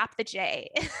 Just drop the J.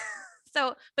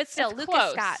 So, but still, That's Lucas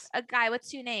close. Scott, a guy with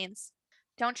two names.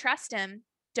 Don't trust him.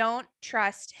 Don't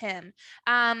trust him.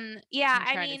 Yeah,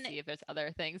 I'm trying to see if there's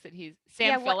other things that he's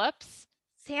Phillips.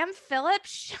 Sam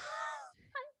Phillips.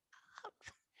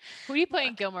 Who do you play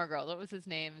in Gilmore Girls? What was his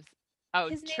name? Oh,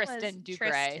 His name Tristan was Ducray.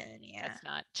 Tristan, yeah. That's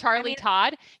not Charlie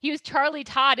Todd. He was Charlie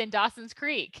Todd in Dawson's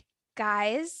Creek.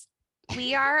 Guys,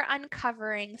 we are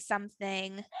uncovering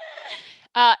something.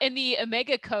 In the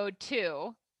Omega Code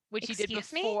 2, which he did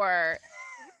Excuse me? before.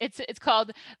 It's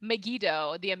called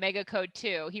Megiddo, the Omega Code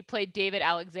 2. He played David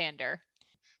Alexander.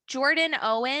 Jordan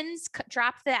Owens.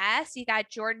 Drop the S. You got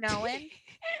Jordan Owens.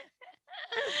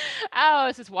 Oh,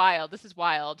 this is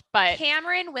wild. But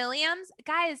Cameron Williams.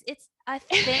 Guys, it's a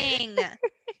thing.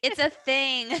 It's a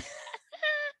thing.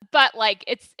 But like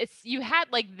it's you had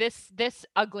like this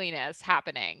ugliness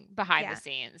happening behind the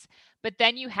scenes, but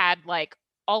then you had like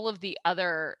all of the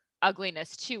other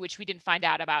ugliness too, which we didn't find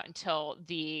out about until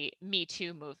the Me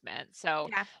Too movement. So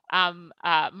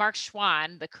Mark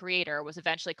Schwann, the creator, was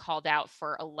eventually called out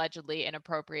for allegedly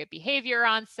inappropriate behavior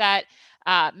on set.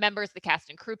 Members of the cast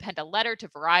and crew penned a letter to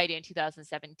Variety in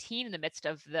 2017 in the midst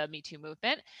of the Me Too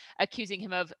movement, accusing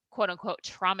him of quote unquote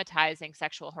traumatizing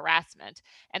sexual harassment.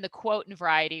 And the quote in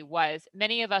Variety was,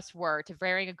 "Many of us were, to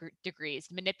varying degrees,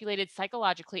 manipulated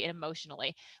psychologically and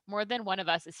emotionally. More than one of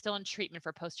us is still in treatment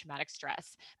for post-traumatic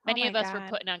stress. Many of us were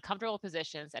put in uncomfortable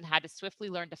positions and had to swiftly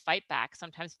learn to fight back,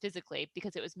 sometimes physically,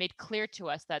 because it was made clear to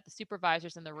us that the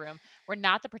supervisors in the room were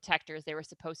not the protectors they were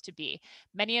supposed to be.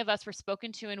 Many of us were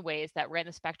spoken to in ways that ran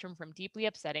the spectrum from deeply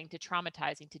upsetting to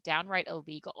traumatizing to downright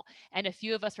illegal. And a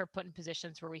few of us were put in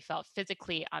positions where we felt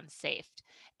physically unsafe."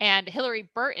 And Hillary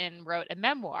Burton wrote a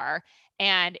memoir.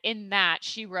 And in that,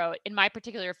 she wrote, "In my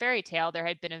particular fairy tale, there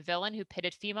had been a villain who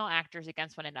pitted female actors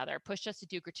against one another, pushed us to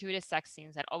do gratuitous sex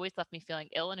scenes that always left me feeling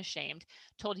ill and ashamed,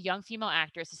 told young female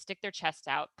actors to stick their chests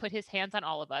out, put his hands on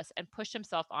all of us, and pushed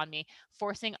himself on me,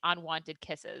 forcing unwanted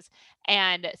kisses."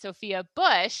 And Sophia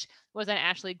Bush was on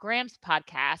Ashley Graham's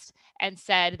podcast and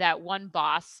said that one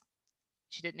boss,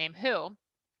 she didn't name who,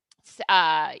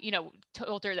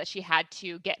 told her that she had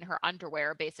to get in her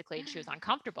underwear basically, and she was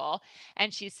uncomfortable.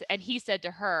 And he said to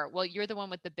her, "Well, you're the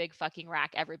one with the big fucking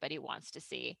rack everybody wants to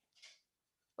see."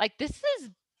 Like, this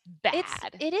is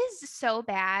bad. It is so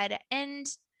bad. And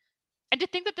to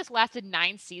think that this lasted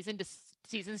 9 seasons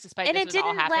seasons despite And this it was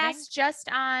all didn't happening. last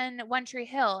just on One Tree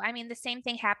Hill. I mean, the same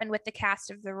thing happened with the cast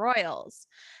of The Royals,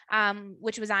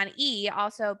 which was on E,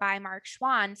 also by Mark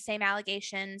Schwann. Same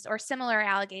allegations or similar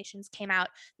allegations came out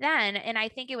then. And I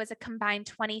think it was a combined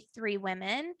 23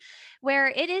 women, where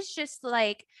it is just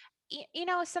like, you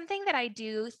know, something that I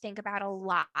do think about a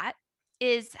lot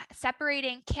is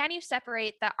separating, can you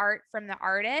separate the art from the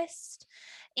artist?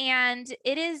 And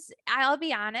it is, I'll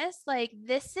be honest, like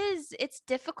it's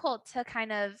difficult to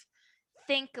kind of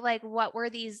think like what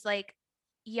were these like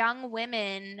young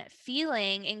women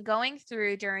feeling and going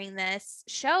through during this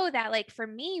show that like for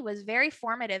me was very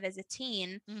formative as a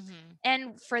teen,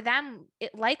 and for them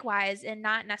it likewise, and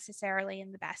not necessarily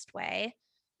in the best way.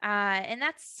 And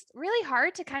that's really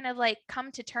hard to kind of like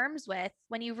come to terms with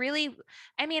when you really,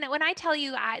 I mean, when I tell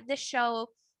you this show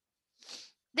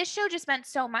just meant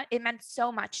so much. It meant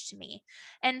so much to me.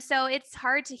 And so it's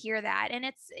hard to hear that. And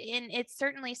it's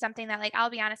certainly something that, like,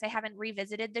 I'll be honest, I haven't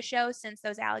revisited the show since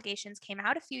those allegations came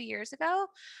out a few years ago.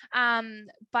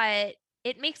 But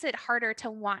it makes it harder to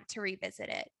want to revisit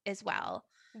it as well.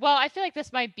 Well, I feel like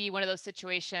this might be one of those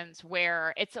situations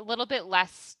where it's a little bit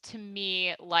less to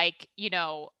me like,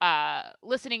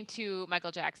 listening to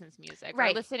Michael Jackson's music or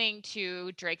Right. listening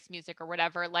to Drake's music or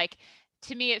whatever. Like,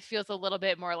 to me, it feels a little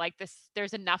bit more like this.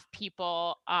 There's enough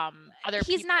people,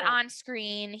 He's not on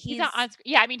screen. He's not on screen.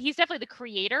 Yeah, I mean, he's definitely the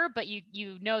creator, but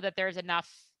you know that there's enough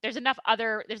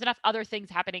other things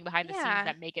happening behind the scenes Yeah.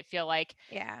 that make it feel like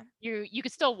Yeah. you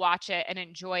could still watch it and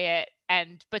enjoy it,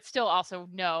 but still also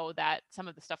know that some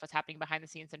of the stuff was happening behind the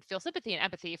scenes and feel sympathy and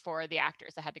empathy for the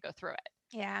actors that had to go through it.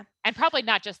 Yeah. And probably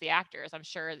not just the actors. I'm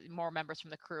sure more members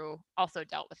from the crew also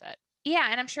dealt with it. Yeah,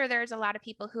 and I'm sure there's a lot of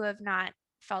people who have not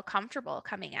felt comfortable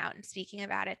coming out and speaking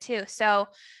about it too. So,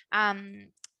 I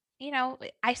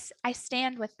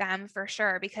stand with them for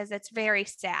sure, because it's very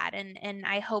sad, and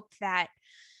I hope that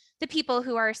the people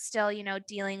who are still,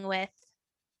 dealing with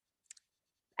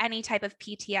any type of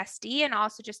PTSD and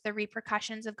also just the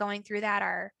repercussions of going through that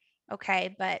are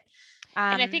okay. But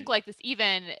and I think like this,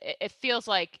 even it feels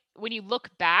like when you look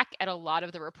back at a lot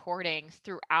of the reporting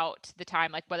throughout the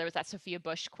time, like whether it was that Sophia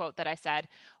Bush quote that I said,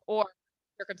 or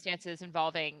circumstances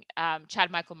involving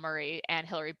Chad Michael Murray and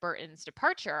Hillary Burton's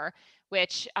departure,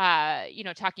 which,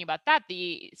 talking about that,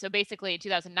 so basically in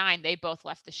 2009, they both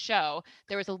left the show.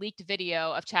 There was a leaked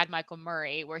video of Chad Michael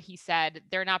Murray where he said,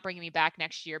 they're not bringing me back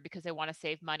next year because they want to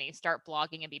save money, start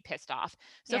blogging and be pissed off.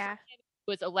 So yeah. it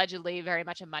was allegedly very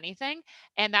much a money thing.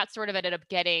 And that sort of ended up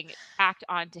getting tacked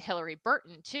onto Hillary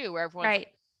Burton too, where everyone's Right.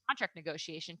 contract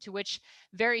negotiation, to which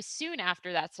very soon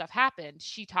after that stuff happened,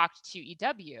 she talked to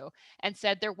EW and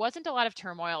said there wasn't a lot of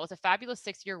turmoil. It was a fabulous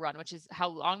 6-year run, which is how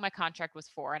long my contract was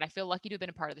for. And I feel lucky to have been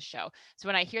a part of the show. So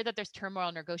when I hear that there's turmoil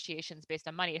and negotiations based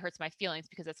on money, it hurts my feelings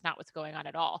because that's not what's going on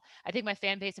at all. I think my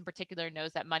fan base in particular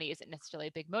knows that money isn't necessarily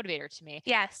a big motivator to me.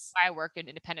 Yes. That's why I work in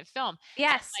independent film.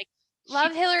 Yes.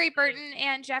 Love Hillary Burton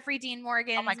and Jeffrey Dean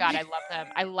Morgan. Oh my God, I love them.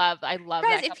 I love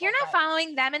Guys, that. if you're not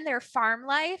following them in their farm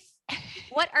life,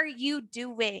 what are you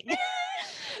doing?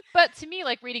 But to me,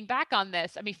 like reading back on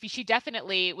this, I mean, she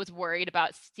definitely was worried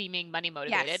about seeming money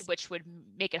motivated, Yes. which would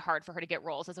make it hard for her to get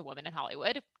roles as a woman in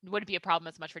Hollywood. It wouldn't be a problem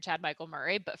as much for Chad Michael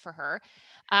Murray, but for her.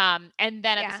 And then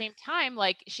at the same time,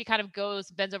 like she kind of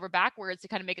bends over backwards to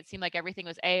kind of make it seem like everything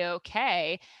was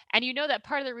A-okay. And you know that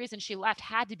part of the reason she left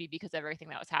had to be because of everything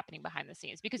that was happening behind the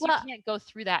scenes, because you can't go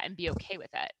through that and be okay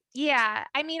with it. Yeah.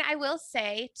 I mean, I will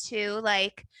say too,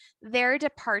 like their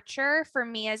departure for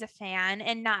me as a fan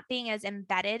and not being as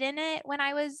embedded in it when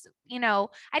I was, I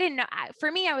didn't know.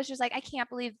 For me, I was just like, I can't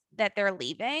believe that they're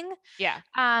leaving. Yeah.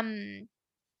 I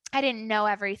didn't know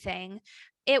everything.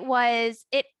 It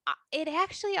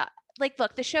actually, like,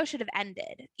 look, the show should have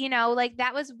ended, like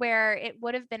that was where it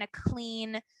would have been a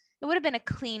clean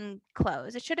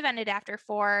close. It should have ended after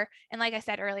 4. And like I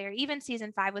said earlier, even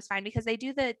season 5 was fine because they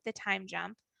do the time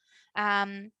jump.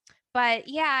 But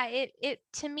yeah, it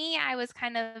to me, I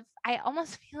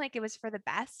almost feel like it was for the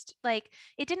best. Like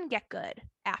it didn't get good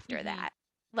after that.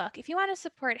 Look, if you want to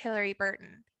support Hillary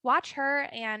Burton, watch her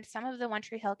and some of the One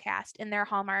Tree Hill cast in their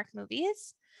Hallmark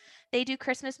movies. They do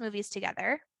Christmas movies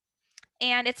together.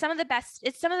 And it's some of the best,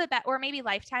 or maybe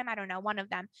Lifetime, I don't know, one of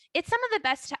them. It's some of the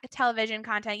best television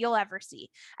content you'll ever see.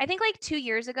 I think like 2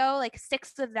 years ago, like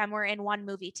 6 of them were in one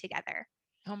movie together.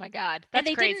 Oh my God, that's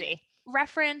crazy.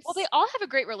 Reference. Well, they all have a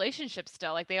great relationship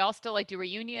still. Like they all still like do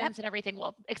reunions and everything.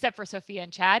 Well, except for Sophia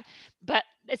and Chad. But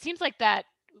it seems like that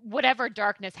whatever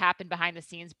darkness happened behind the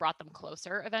scenes brought them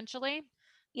closer eventually.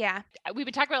 Yeah. We've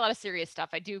been talking about a lot of serious stuff.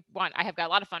 I have got a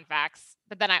lot of fun facts,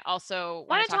 but then I also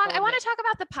want to talk I want to talk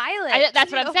about the pilot.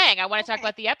 that's what I'm too. saying. I want to talk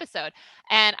about the episode.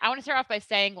 And I want to start off by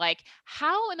saying, like,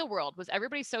 how in the world was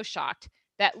everybody so shocked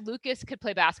that Lucas could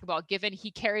play basketball, given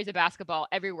he carries a basketball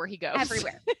everywhere he goes?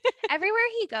 Everywhere. Everywhere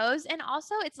he goes. And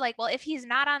also it's like, well, if he's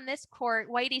not on this court,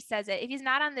 Whitey says it, if he's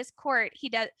not on this court,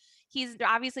 he's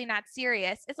obviously not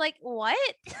serious. It's like, what?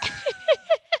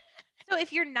 So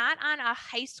if you're not on a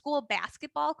high school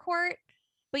basketball court,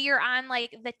 but you're on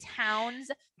like the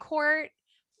town's court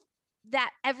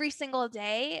that every single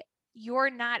day, you're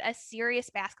not a serious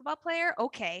basketball player.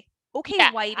 Okay,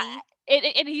 Yeah, Whitey.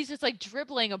 and he's just like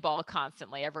dribbling a ball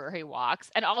constantly everywhere he walks,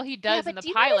 and all he does in but the do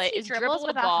you notice pilot he is dribbles dribble a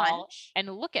with a ball hunch?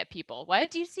 and look at people. But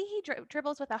What? do you see he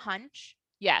dribbles with a hunch?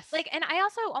 Yes. Like, and I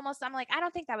also I'm like, I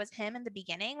don't think that was him in the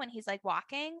beginning when he's like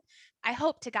walking. I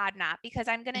hope to God not, because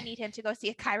I'm going to need him to go see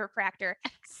a chiropractor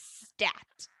stat.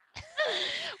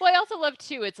 Well, I also love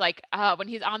too. It's like when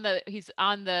he's on the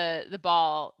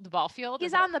ball field.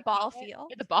 He's on the ball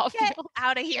field. The ball Get field.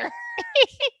 out of here.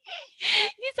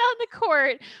 He's on the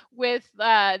court with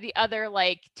the other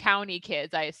like towny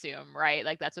kids, I assume, right?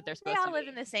 Like that's what they're They supposed all to live be.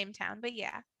 in the same town, but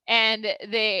yeah. And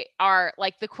they are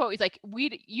like, the quote is like,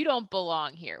 you don't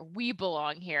belong here. We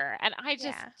belong here. And I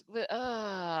just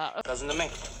Doesn't to me.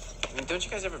 I mean, don't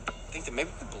you guys ever think that maybe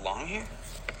we belong here?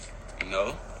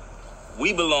 No.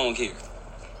 We belong here.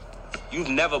 You've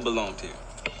never belonged here.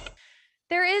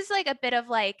 There is like a bit of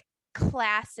like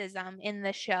classism in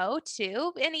the show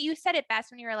too, and you said it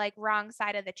best when you were like wrong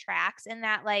side of the tracks, in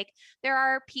that like there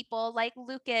are people like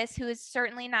Lucas who is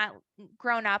certainly not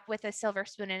grown up with a silver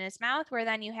spoon in his mouth, where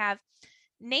then you have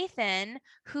Nathan,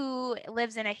 who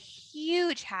lives in a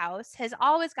huge house, has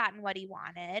always gotten what he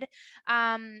wanted,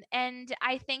 and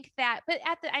I think that, but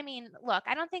look,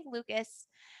 I don't think Lucas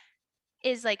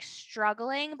is like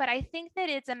struggling, but I think that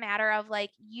it's a matter of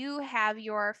like, you have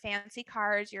your fancy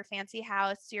cars, your fancy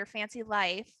house, your fancy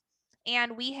life,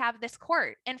 and we have this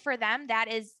court, and for them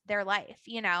that is their life,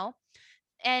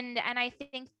 and I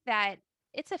think that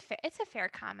it's a fair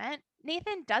comment.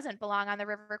 Nathan doesn't belong on the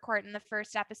river court in the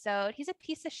first episode. He's a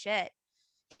piece of shit.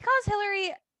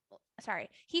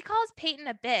 He calls Peyton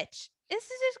a bitch. This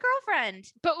is his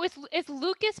girlfriend. But is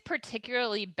Lucas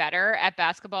particularly better at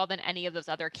basketball than any of those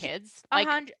other kids? Like,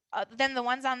 Than the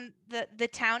ones on the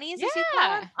townies? Yeah, as you call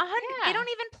them? 100. yeah. They don't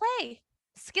even play.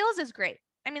 Skills is great.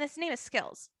 I mean, his name is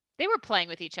Skills. They were playing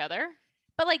with each other.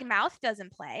 But like Mouth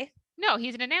doesn't play. No,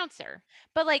 he's an announcer.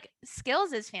 But like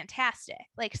Skills is fantastic.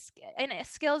 Like, and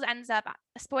Skills ends up,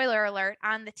 spoiler alert,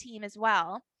 on the team as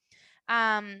well,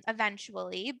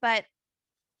 eventually. But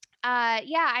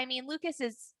yeah, I mean, Lucas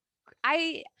is,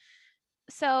 I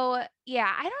don't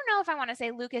know if I want to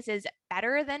say Lucas is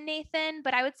better than Nathan,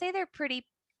 but I would say they're pretty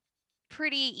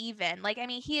even. Like, I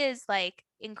mean, he is like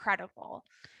incredible.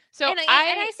 So and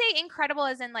I say incredible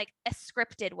as in like a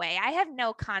scripted way. I have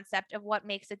no concept of what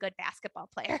makes a good basketball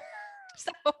player.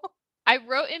 So I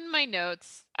wrote in my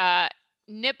notes,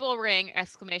 nipple ring, !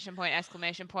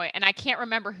 And I can't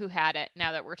remember who had it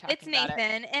now that we're talking it's about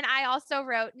Nathan. it. And I also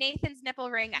wrote Nathan's nipple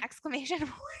ring, !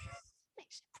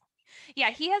 Yeah,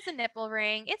 he has a nipple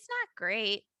ring. It's not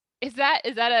great. Is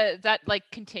that like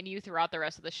continue throughout the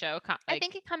rest of the show? I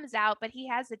think it comes out, but he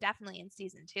has it definitely in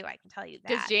season 2. I can tell you that.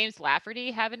 Does James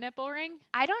Lafferty have a nipple ring?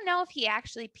 I don't know if he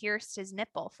actually pierced his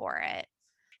nipple for it.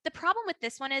 The problem with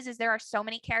this one is there are so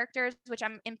many characters, which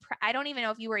I don't even know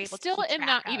if you were able to keep am track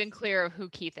not of. even clear of who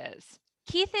Keith is.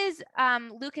 Keith is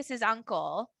Lucas's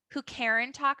uncle, who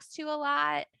Karen talks to a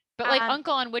lot. But like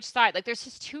uncle on which side? Like there's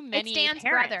just too many It's Dan's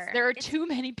parents. brother. There are too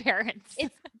many parents.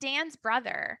 It's Dan's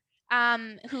brother,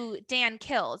 who Dan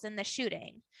kills in the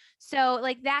shooting. So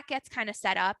like that gets kind of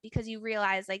set up because you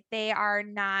realize like they are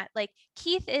not, like,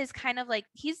 Keith is kind of like,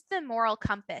 he's the moral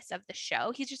compass of the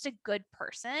show. He's just a good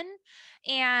person.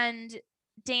 And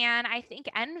Dan, I think,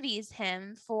 envies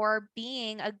him for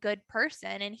being a good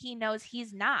person, and he knows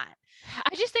he's not.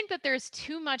 I just think that there's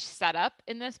too much setup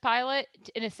in this pilot,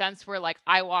 in a sense where like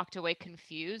I walked away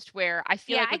confused, where I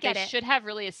feel like they should have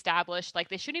really established, like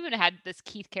they shouldn't even have had this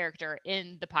Keith character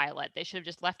in the pilot. They should have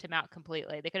just left him out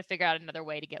completely. They could have figured out another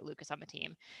way to get Lucas on the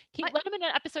team. Let him in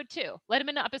episode 2. Let him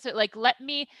in an episode, like let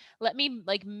me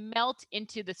like melt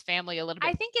into this family a little bit.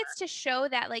 I think it's to show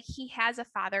that like he has a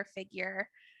father figure.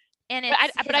 And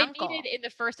but I needed in the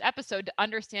first episode to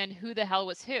understand who the hell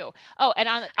was who. Oh, and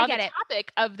on the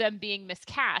topic of them being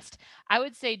miscast, I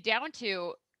would say down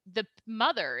to the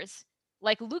mothers,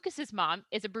 like Lucas's mom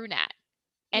is a brunette,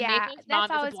 and Nathan's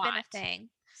mom is a blonde. Been a thing.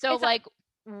 So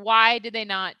why did they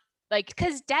not Like,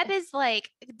 because Deb's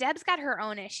got her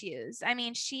own issues. I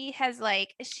mean, she has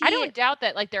like I don't doubt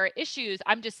that like there are issues.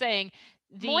 I'm just saying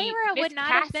Moira would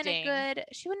not have been miscasting-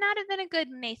 she would not have been a good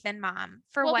Nathan mom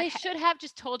for well, what they should have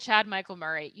just told Chad Michael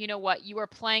Murray, you know what, you are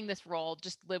playing this role,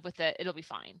 just live with it, it'll be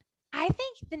fine. I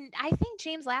think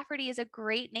James Lafferty is a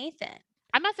great Nathan.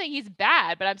 I'm not saying he's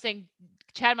bad, but I'm saying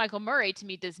Chad Michael Murray to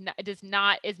me is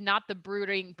not the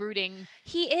brooding.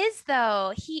 He is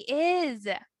though. He is.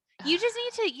 You just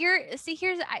need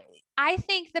to I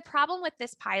think the problem with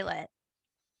this pilot,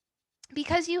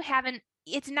 because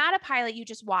it's not a pilot you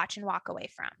just watch and walk away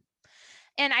from.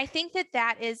 And I think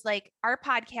that is like our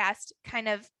podcast kind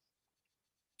of,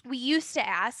 we used to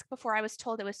ask before I was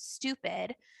told it was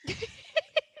stupid.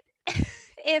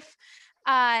 If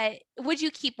would you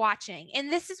keep watching?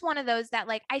 And this is one of those that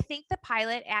like I think the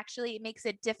pilot actually makes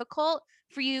it difficult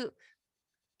for you.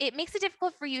 It makes it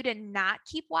difficult for you to not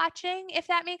keep watching, if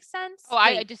that makes sense. Oh,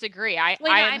 I disagree. I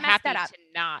am happy to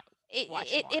not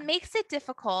watch more. It makes it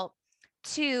difficult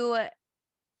to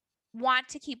want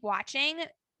to keep watching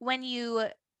when you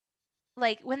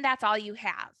when that's all you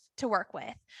have to work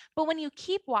with. But when you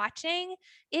keep watching,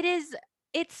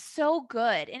 it's so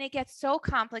good and it gets so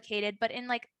complicated, but in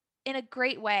a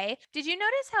great way. Did you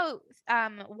notice how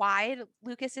wide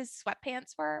Lucas's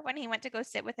sweatpants were when he went to go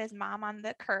sit with his mom on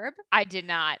the curb? I did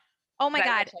not. Oh my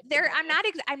God.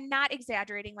 I'm not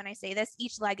exaggerating when I say this.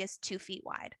 Each leg is 2 feet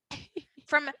wide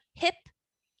from hip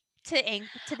to the ink.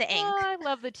 Oh, I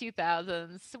love the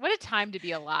 2000s. What a time to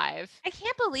be alive. I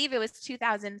can't believe it was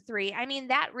 2003. I mean,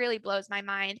 that really blows my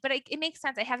mind, but it makes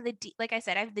sense. I have like I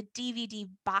said, I have the DVD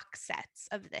box sets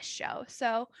of this show.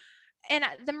 So, and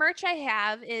the merch I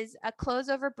have is a Clothes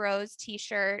Over Bros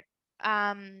t-shirt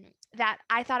that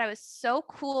I thought I was so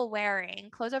cool wearing.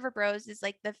 Clothes Over Bros is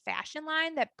like the fashion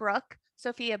line that Brooke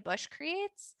Sophia Bush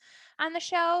creates on the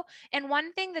show. And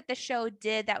one thing that the show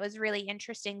did that was really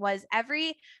interesting was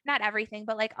not everything,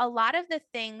 but like a lot of the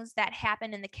things that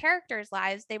happened in the characters'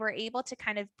 lives, they were able to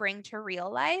kind of bring to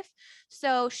real life.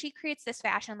 So she creates this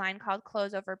fashion line called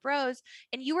Clothes Over Bros,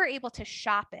 and you were able to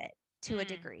shop it to a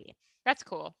degree. That's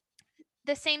cool.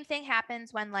 The same thing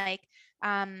happens when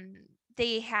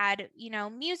they had,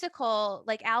 musical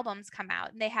like albums come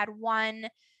out, and they had one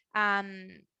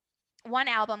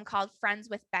album called Friends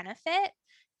with Benefit,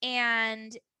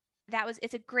 and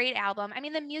it's a great album. I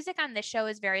mean, the music on this show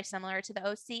is very similar to the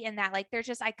OC in that like there's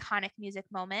just iconic music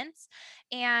moments,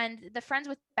 and the Friends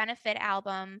with Benefit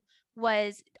album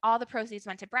was all the proceeds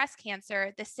went to breast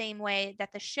cancer, the same way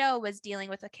that the show was dealing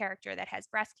with a character that has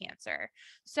breast cancer.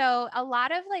 So a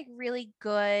lot of like really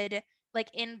good like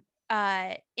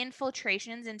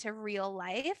infiltrations into real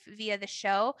life via the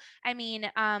show. I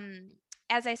mean,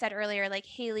 as I said earlier, like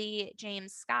Haley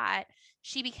James Scott,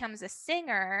 she becomes a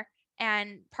singer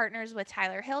and partners with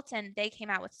Tyler Hilton. They came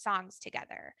out with songs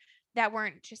together that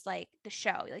weren't just like the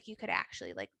show. Like you could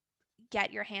actually like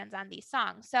get your hands on these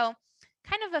songs. So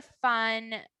kind of a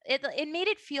fun, it made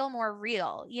it feel more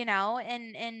real,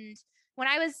 and when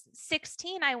I was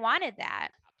 16, I wanted that.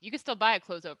 You can still buy a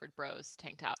Clothes Over Bros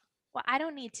tank top. Well, I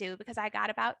don't need to because I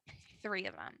got about 3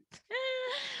 of them.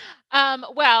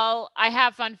 Well, I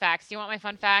have fun facts. Do you want my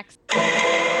fun facts?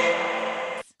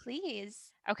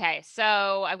 Please. Okay,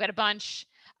 so I've got a bunch.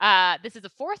 This is the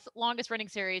 4th longest running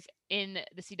series in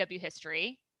the CW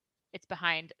history. It's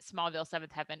behind Smallville,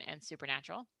 Seventh Heaven, and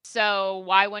Supernatural. So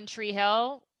why One Tree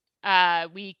Hill? I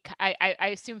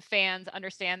assume fans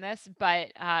understand this,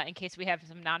 but in case we have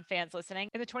some non-fans listening,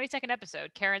 in the 22nd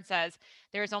episode, Karen says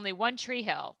there is only one Tree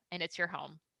Hill, and it's your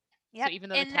home. Yep. So even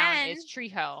though the town is Tree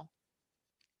Hill,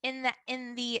 in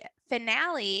the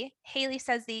finale, Haley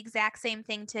says the exact same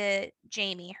thing to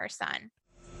Jamie, her son.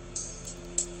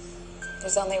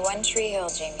 There's only one Tree Hill,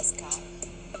 Jamie Scott,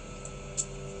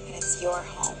 and it's your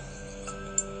home.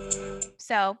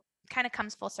 So kind of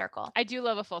comes full circle. I do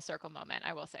love a full circle moment.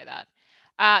 I will say that.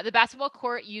 The basketball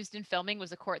court used in filming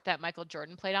was a court that Michael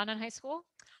Jordan played on in high school.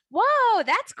 Whoa,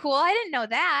 that's cool. I didn't know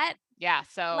that. Yeah,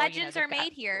 so legends are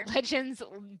made here. Legends,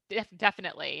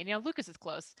 definitely. And Lucas is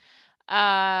close.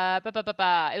 It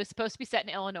was supposed to be set in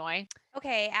Illinois.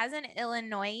 Okay, as an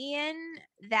Illinoisan,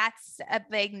 that's a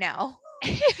big no.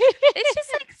 It's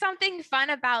just like something fun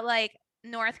about like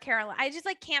North Carolina. I just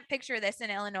like can't picture this in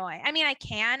Illinois. I mean, I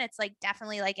can. It's like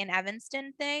definitely like an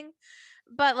Evanston thing,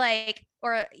 but like,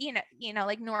 or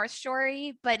like North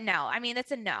Shore. But no, I mean,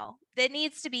 it's a no. It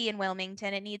needs to be in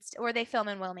Wilmington. Or they film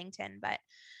in Wilmington. But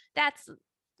that's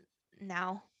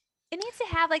no. It needs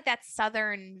to have like that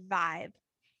Southern vibe.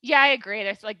 Yeah, I agree.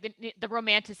 There's like the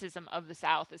romanticism of the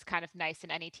South is kind of nice in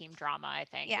any team drama, I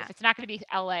think. Yeah. If it's not going to be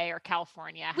LA or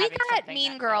California. We got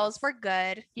Mean Girls. We're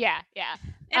good. Yeah.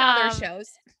 And other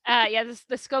shows. Yeah,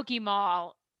 the Skokie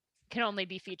Mall can only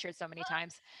be featured so many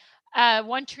times.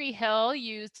 One Tree Hill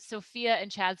used Sophia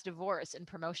and Chad's divorce in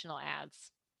promotional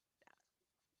ads.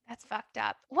 That's fucked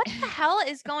up. What the hell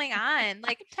is going on?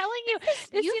 Like, I'm telling you, this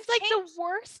you've seems like the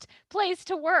worst place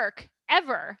to work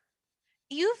ever.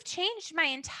 You've changed my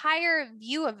entire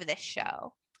view of this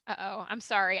show. Uh-oh, I'm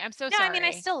sorry. I'm so No, sorry. I mean,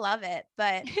 I still love it,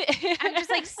 but I'm just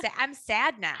like, I'm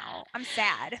sad now. I'm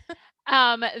sad.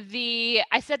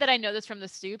 I said that I know this from the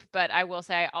Soup, but I will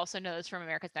say I also know this from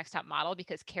America's Next Top Model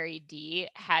because Carrie D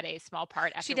had a small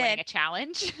part after winning a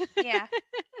challenge. Yeah.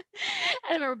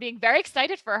 I remember being very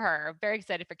excited for her. Very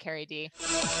excited for Carrie D.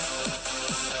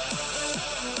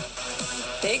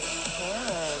 Big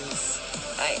hands.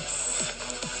 Nice.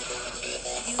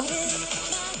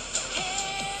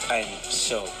 I'm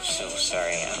so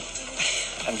sorry.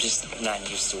 I'm just not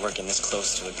used to working this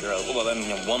close to a girl. Well, I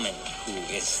mean, a woman who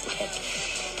is like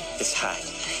this hot.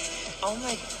 Oh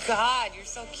my God, you're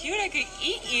so cute. I could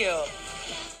eat you.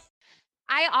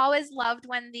 I always loved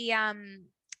when the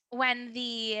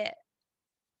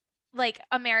like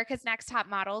America's Next Top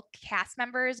Model cast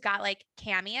members got like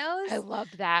cameos. I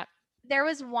loved that. There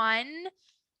was one.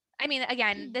 I mean,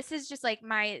 again, this is just like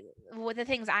the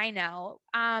things I know.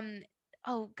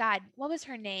 Oh God, what was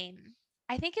her name?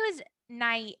 I think it was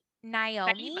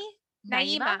Naomi.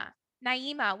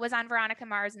 Naima was on Veronica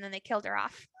Mars, and then they killed her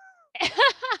off.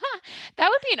 That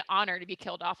would be an honor to be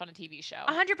killed off on a TV show.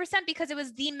 100%, because it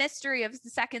was the mystery of the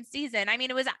second season. I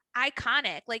mean, it was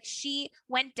iconic. Like, she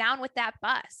went down with that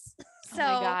bus. So,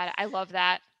 oh my God, I love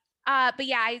that. But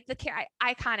yeah,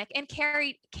 iconic. And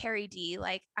Carrie D.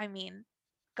 Like, I mean,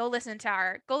 go listen to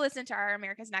our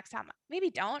America's Next Top. Maybe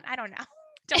don't. I don't know.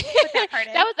 Don't put that part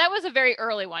in. that was a very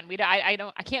early one. I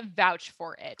can't vouch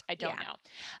for for I don't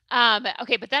know.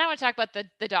 Okay, but then I want to talk about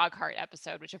the Dog Heart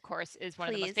episode, which of course is one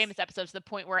of the most famous episodes, to the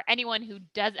point where anyone who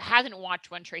hasn't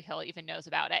watched One Tree Hill even knows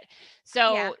about it.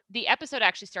 So the episode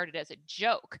actually started as a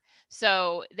joke.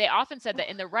 So they often said that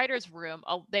in the writer's room,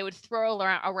 they would throw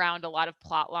around a lot of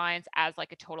plot lines as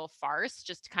like a total farce,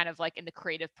 just kind of like in the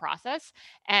creative process.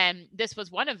 And this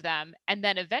was one of them. And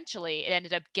then eventually it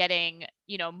ended up getting,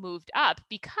 moved up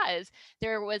because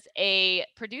there was a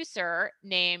producer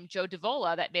named Joe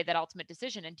Davola that made that ultimate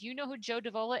decision. And do you know who Joe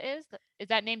Davola is? Is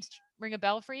that name ring a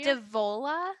bell for you?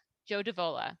 Davola? Joe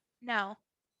Davola. No.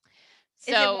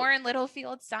 So, is it Warren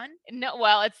Littlefield's son? No,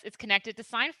 well, it's connected to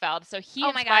Seinfeld. So he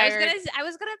Oh my God, I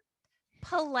was gonna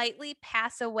politely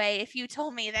pass away if you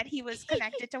told me that he was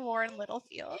connected to Warren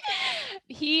Littlefield.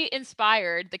 He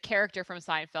inspired the character from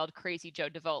Seinfeld, Crazy Joe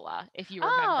Davola, if you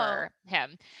remember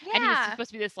him. Yeah. And he was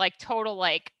supposed to be this like total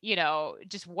like,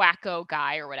 just wacko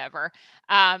guy or whatever.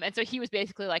 And so he was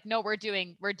basically like, no, we're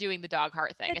doing the dog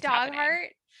heart thing. The dog heart?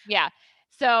 Yeah.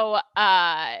 So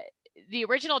the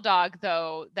original dog,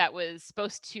 though, that was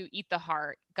supposed to eat the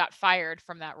heart got fired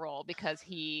from that role because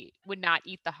he would not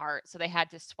eat the heart. So they had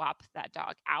to swap that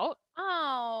dog out.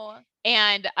 Oh.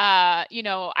 And, I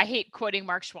hate quoting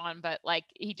Mark Schwann, but like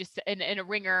he just in a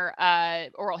Ringer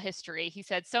oral history, he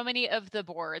said, so many of the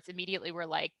boards immediately were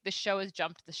like, the show has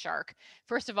jumped the shark.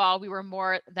 First of all, we were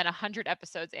more than 100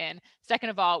 episodes in. Second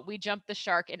of all, we jumped the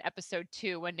shark in episode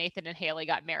 2 when Nathan and Haley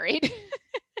got married.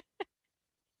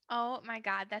 Oh my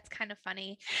God, that's kind of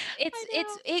funny.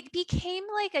 It became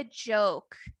like a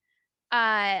joke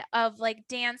of like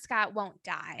Dan Scott won't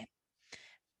die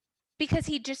because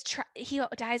he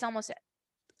dies almost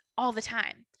all the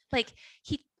time. Like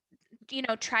he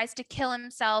tries to kill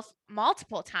himself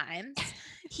multiple times.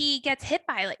 He gets hit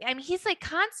by he's like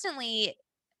constantly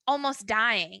almost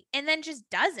dying and then just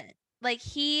doesn't. Like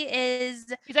he's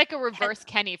like a reverse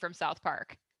Kenny from South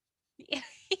Park. Yeah,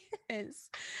 he is.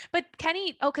 But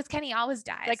Kenny, because Kenny always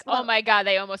dies. Like, oh my God,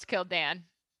 they almost killed Dan.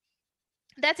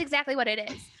 That's exactly what it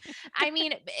is. I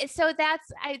mean, so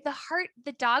that's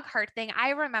the dog heart thing. I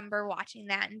remember watching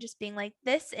that and just being like,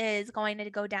 this is going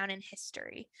to go down in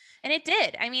history. And it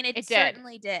did. I mean, it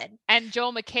certainly did. And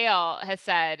Joel McHale has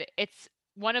said it's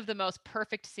one of the most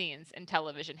perfect scenes in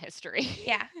television history.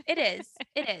 Yeah, it is.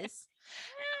 It is.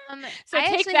 So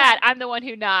take that. I'm the one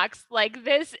who knocks. Like,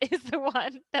 this is the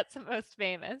one that's the most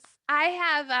famous. I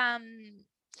have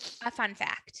a fun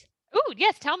fact. Ooh,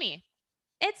 yes, tell me.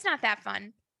 It's not that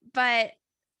fun, but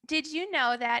did you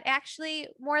know that actually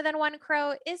More Than One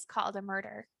Crow is called a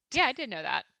murder? Yeah, I did know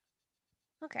that.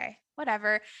 Okay,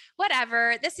 whatever.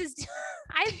 This is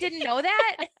I didn't know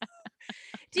that.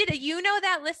 Did you know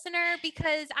that, listener?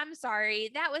 Because I'm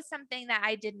sorry, that was something that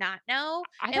I did not know.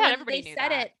 I thought everybody knew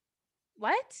that.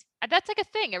 What? That's like a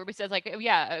thing. Everybody says like, oh,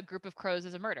 yeah, a group of crows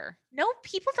is a murder. No,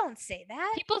 people don't say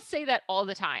that. People say that all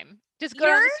the time. Just go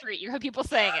down the street. You hear people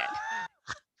saying it.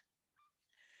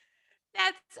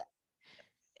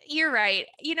 You're right.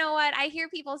 You know what? I hear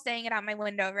people saying it out my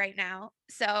window right now.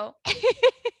 So,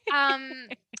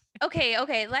 okay.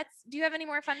 Do you have any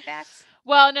more fun facts?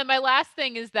 Well, no, my last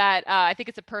thing is that I think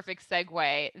it's a perfect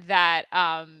segue that,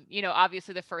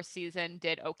 obviously the first season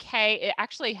did okay. It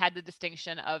actually had the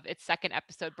distinction of its second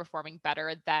episode performing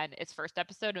better than its first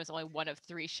episode. It was only one of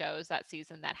 3 shows that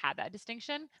season that had that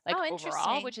distinction, like overall,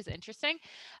 interesting. which is interesting.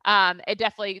 It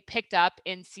definitely picked up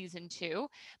in season 2,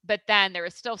 but then there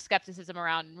was still skepticism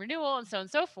around renewal and so on and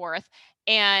so forth.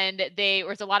 And there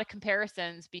was a lot of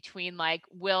comparisons between like,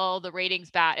 will the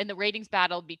ratings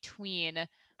battle between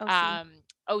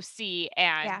OC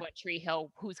and One Tree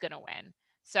Hill, who's going to win.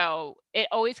 So it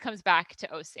always comes back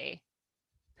to OC.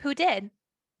 Who did?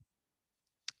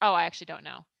 Oh, I actually don't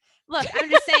know. Look,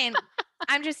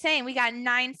 I'm just saying we got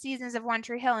 9 seasons of One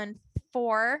Tree Hill and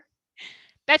 4.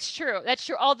 That's true.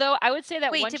 Although I would say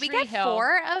that Wait, One did Tree we get Hill,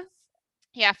 4 of?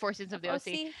 Yeah, 4 seasons of the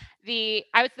OC. The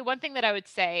one thing that I would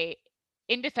say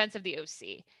in defense of the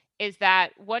OC is that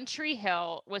One Tree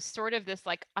Hill was sort of this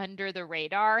like under the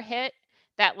radar hit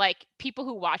that like people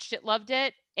who watched it loved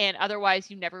it and otherwise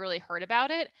you never really heard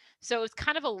about it. So it was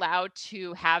kind of allowed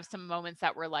to have some moments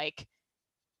that were like,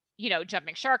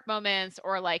 jumping shark moments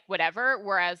or like whatever.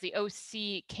 Whereas the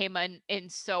OC came in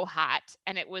so hot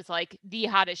and it was like the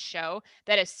hottest show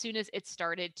that as soon as it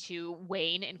started to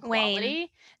wane in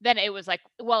quality, then it was like,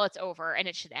 well, it's over and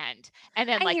it should end. And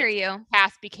then like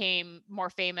cast became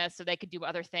more famous so they could do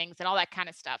other things and all that kind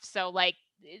of stuff. So like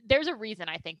there's a reason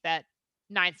I think that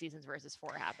 9 seasons versus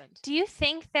 4 happened. Do you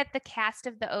think that the cast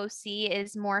of the OC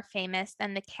is more famous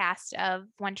than the cast of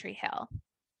One Tree Hill?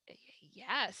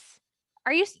 Yes.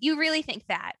 Are you really think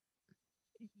that?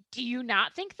 Do you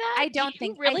not think that? I don't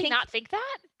think. Really not think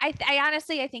that? I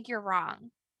honestly, I think you're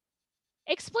wrong.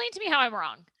 Explain to me how I'm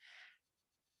wrong.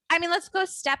 I mean, let's go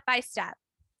step by step.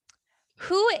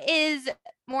 Who is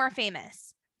more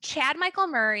famous, Chad Michael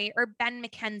Murray or Ben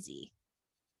McKenzie?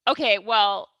 Okay,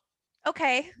 well,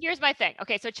 here's my thing.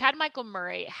 Okay, so Chad Michael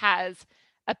Murray has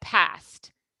a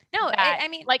past. No, I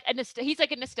mean, like he's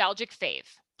like a nostalgic fave.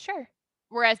 Sure.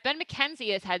 Whereas Ben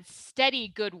McKenzie has had steady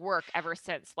good work ever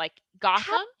since. Like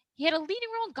Gotham, he had a leading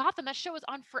role in Gotham. That show was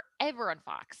on forever on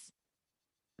Fox.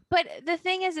 But the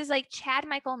thing is like Chad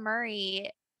Michael Murray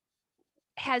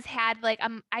has had like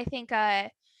I think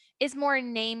is more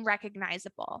name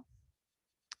recognizable.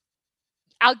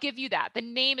 I'll give you that. The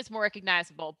name is more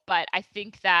recognizable, but I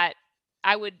think that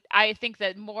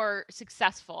more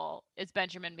successful is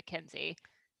Benjamin McKenzie.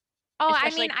 Oh,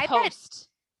 I mean, I bet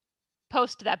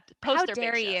post how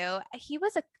dare you?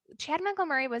 Chad Michael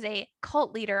Murray was a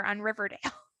cult leader on Riverdale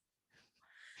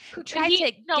who tried to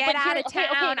get out of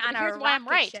town on a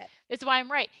rocket ship. This is why I'm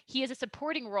right. He has a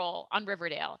supporting role on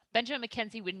Riverdale. Benjamin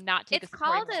McKenzie would not take a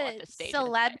supporting role at this stage. It's called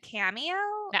a celeb cameo.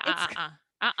 He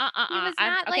was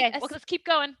not like let's keep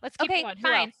going. Let's keep going.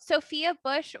 Fine. Sophia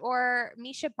Bush or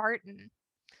Misha Barton.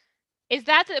 Is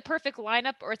that the perfect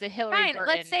lineup, or is it Hillary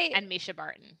Burton and Misha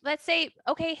Barton? Let's say,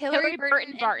 Hillary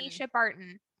Burton and Misha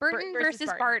Barton. Burton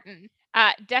versus Barton.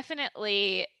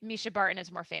 Definitely Misha Barton is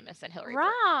more famous than Hillary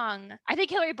Wrong. Burton. I think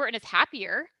Hillary Burton is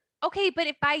happier. Okay, but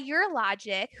if by your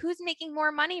logic, who's making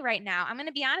more money right now? I'm going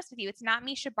to be honest with you. It's not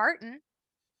Misha Barton.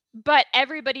 But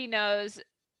everybody knows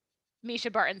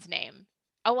Misha Barton's name.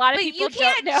 A lot of people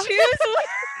don't know.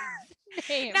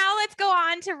 Choose Now let's go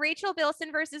on to Rachel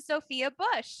Bilson versus Sophia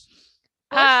Bush.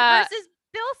 Versus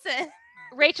Bilson.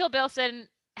 Rachel Bilson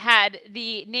had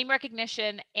the name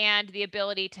recognition and the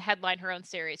ability to headline her own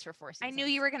series for 4 seasons. I knew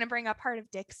you were going to bring up Heart of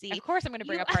Dixie. Of course I'm going to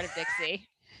bring up Heart of Dixie.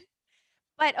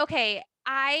 But okay,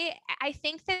 I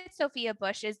think that Sophia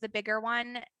Bush is the bigger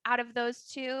one out of those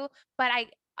two, but I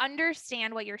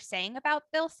understand what you're saying about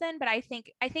Bilson, but I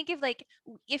think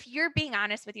if you're being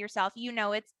honest with yourself,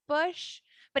 it's Bush.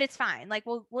 But it's fine. Like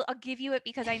I'll give you it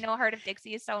because I know Heart of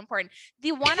Dixie is so important.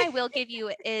 The one I will give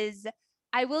you is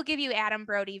Adam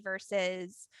Brody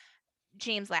versus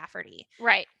James Lafferty.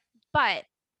 Right. But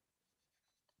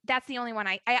that's the only one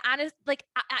I honestly like.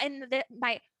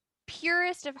 My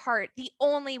purest of heart, the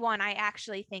only one I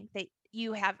actually think that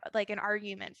you have like an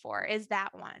argument for is that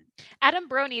one. Adam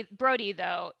Brody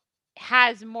though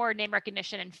has more name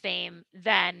recognition and fame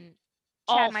than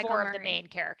all 4 of the main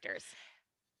characters.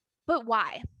 But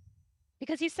why?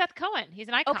 Because he's Seth Cohen. He's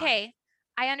an icon. Okay,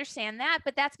 I understand that,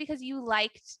 but that's because you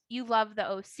love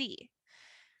the OC.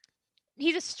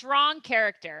 He's a strong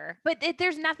character, but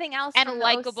there's nothing else. And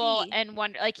likable and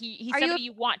like he's somebody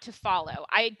you want to follow.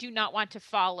 I do not want to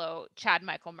follow Chad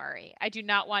Michael Murray. I do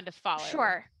not want to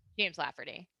follow James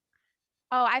Lafferty.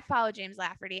 Oh, I follow James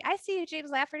Lafferty. I see you, James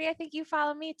Lafferty. I think you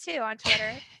follow me too on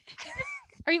Twitter.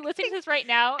 Are you listening to this right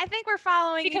now? I think we're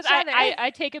following Because each other. I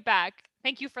take it back.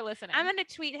 Thank you for listening. I'm gonna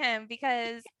tweet him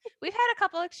because we've had a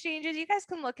couple exchanges. You guys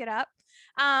can look it up.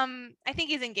 I think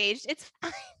he's engaged. It's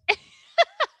fine.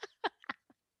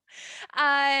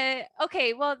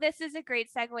 Okay, well, this is a great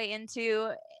segue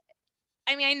into.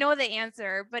 I mean, I know the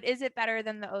answer, but is it better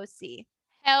than the OC?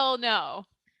 Hell no.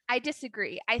 I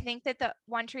disagree. I think that the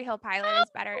One Tree Hill pilot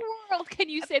is better. How in the world can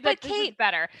you say But that this Kate, is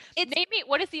better? it's- Name me,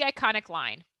 what is the iconic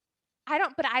line? I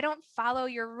don't follow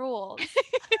your rules.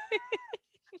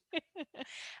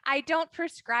 I don't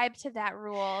prescribe to that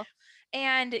rule.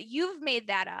 And you've made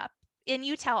that up. And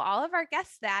you tell all of our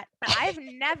guests that. But I've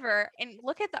never, and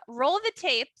look at roll the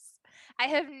tapes. I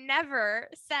have never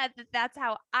said that that's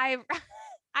how I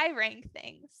rank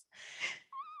things.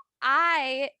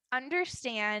 I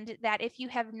understand that if you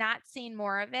have not seen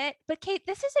more of it, but Kate,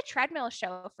 this is a treadmill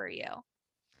show for you.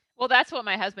 Well, that's what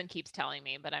my husband keeps telling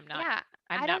me, but I'm not. Yeah,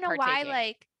 I'm I don't not know why.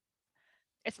 partaking.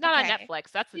 It's not on okay.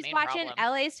 Netflix. That's the She's main watching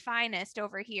problem. LA's Finest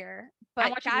over here,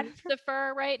 I'm but watching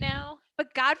Lucifer right now.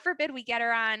 But God forbid we get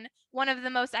her on one of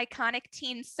the most iconic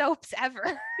teen soaps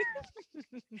ever.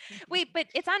 Wait, but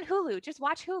it's on Hulu. Just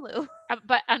watch Hulu.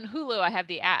 But on Hulu, I have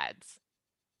the ads.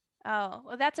 Oh,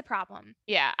 well, that's a problem.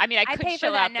 Yeah, I mean, I could pay for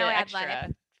chill that out the no ad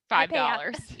extra life.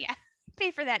 $5. Yeah,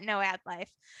 pay for that no ad life.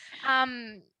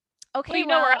 Okay, Well, you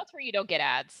know where else where you don't get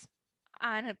ads?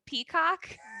 On a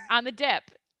Peacock. On the dip.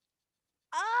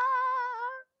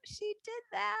 Oh, she did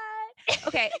that.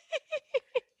 Okay.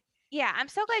 Yeah, I'm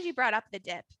so glad you brought up the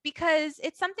dip because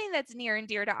it's something that's near and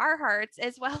dear to our hearts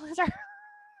as well as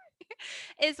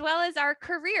our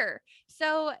career.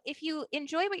 So if you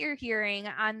enjoy what you're hearing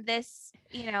on this,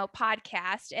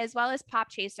 podcast, as well as Pop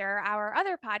Chaser, our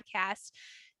other podcast,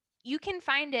 you can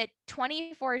find it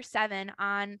 24/7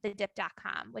 on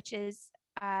thedip.com, which is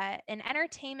an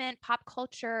entertainment pop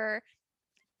culture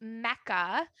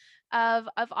mecca of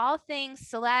all things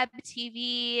celeb,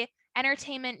 TV,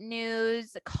 entertainment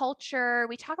news, culture.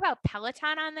 We talk about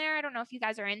Peloton on there. I don't know if you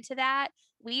guys are into that.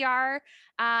 We are.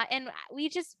 And we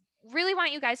just really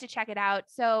want you guys to check it out.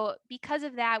 So because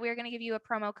of that, we're going to give you a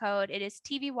promo code. It is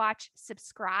TV Watch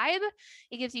Subscribe.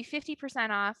 It gives you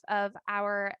 50% off of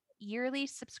our yearly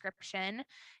subscription.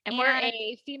 And we're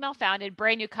a female founded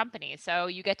brand new company. So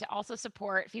you get to also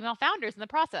support female founders in the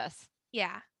process.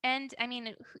 Yeah. And I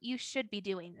mean, you should be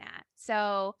doing that.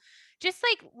 So just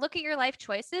look at your life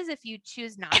choices if you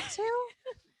choose not to.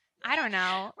 I don't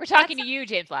know. We're talking to you,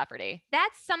 James Lafferty.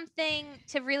 That's something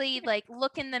to really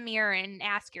look in the mirror and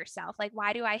ask yourself,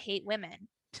 why do I hate women?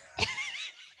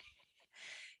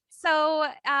 So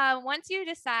once you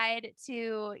decide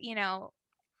to,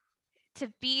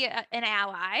 to be an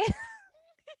ally,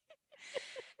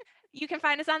 you can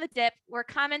find us on the dip. We're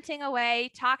commenting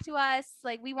away. Talk to us.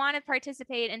 We want to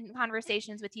participate in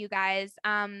conversations with you guys.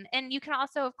 And you can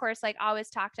also, of course, always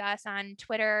talk to us on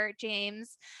Twitter,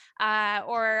 James,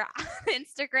 or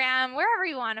Instagram, wherever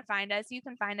you want to find us. You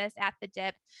can find us at the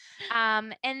dip.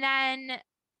 And then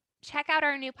check out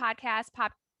our new podcast,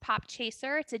 Pop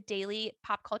Chaser. It's a daily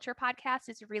pop culture podcast.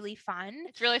 It's really fun.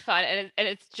 It's really fun. And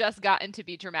it's just gotten to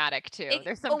be dramatic too.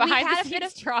 There's some behind the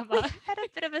scenes drama. We had a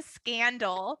bit of a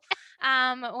scandal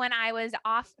when I was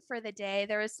off for the day.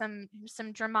 There was some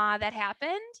drama that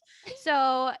happened.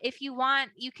 So if you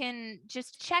want, you can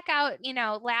just check out,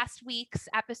 last week's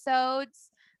episodes.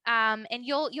 And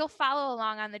you'll follow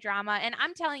along on the drama. And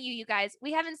I'm telling you, you guys,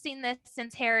 we haven't seen this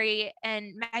since Harry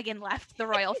and Meghan left the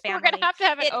royal family. We're gonna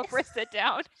have an Oprah sit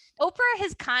down. Oprah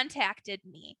has contacted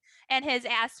me and has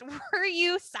asked, "Were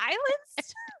you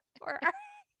silenced, or are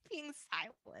you being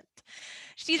silent?"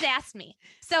 She's asked me,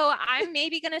 so I'm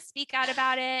maybe gonna speak out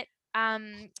about it.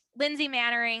 Lindsay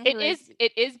Mannering,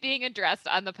 it is being addressed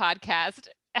on the podcast.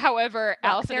 However,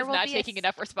 Allison is not taking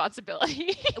enough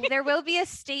responsibility. There will be a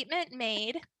statement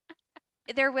made.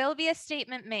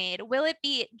 Will it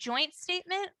be a joint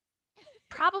statement?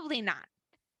 Probably not.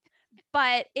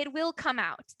 But it will come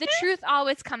out. The truth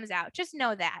always comes out. Just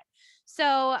know that.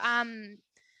 So,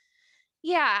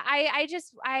 yeah,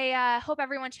 I hope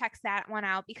everyone checks that one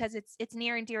out because it's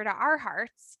near and dear to our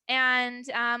hearts. And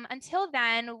until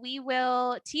then, we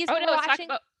will tease. What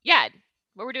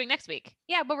we're doing next week.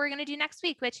 Yeah, what we're going to do next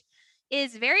week, which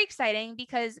is very exciting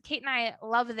because Kate and I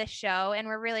love this show and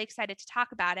we're really excited to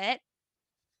talk about it.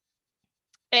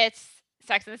 It's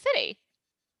Sex and the City.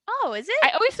 Oh, is it? I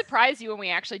always surprise you when we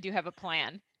actually do have a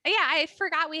plan. Yeah, I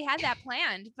forgot we had that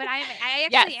planned, but I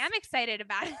actually am excited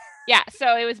about it. Yeah,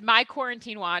 so it was my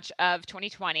quarantine watch of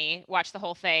 2020. Watched the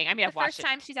whole thing. I mean, I've watched First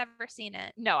time she's ever seen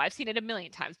it. No, I've seen it a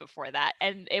million times before that.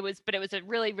 And it was a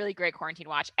really, really great quarantine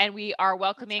watch. And we are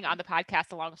welcoming on the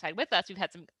podcast alongside with us. We've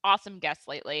had some awesome guests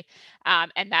lately.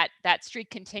 And that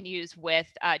streak continues with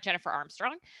Jennifer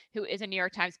Armstrong, who is a New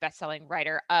York Times bestselling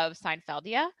writer of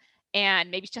Seinfeldia.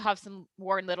 And maybe she'll have some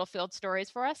Warren Littlefield stories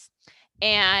for us.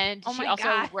 And she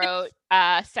also wrote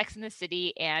Sex and the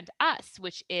City and Us,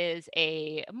 which is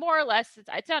a more or less,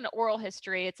 it's an oral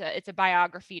history. It's a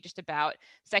biography just about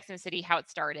Sex and the City, how it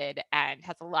started, and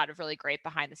has a lot of really great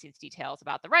behind the scenes details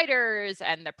about the writers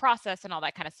and the process and all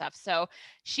that kind of stuff. So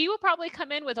she will probably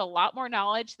come in with a lot more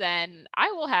knowledge than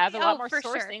I will have, a lot more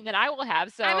sourcing than I will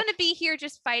have. So I'm going to be here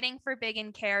just fighting for Big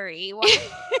and Carrie.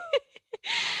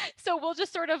 So we'll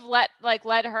just sort of let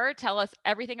her tell us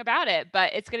everything about it,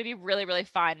 but it's going to be really, really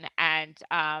fun. And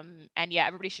yeah,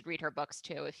 everybody should read her books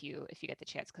too, if you get the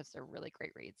chance, because they're really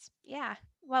great reads. Yeah.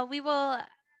 Well, we will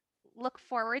look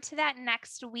forward to that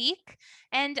next week.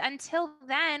 And until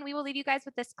then, we will leave you guys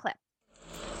with this clip.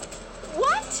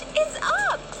 What is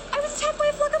up? I was attacked by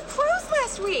a flock of crows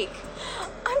last week.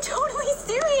 I'm totally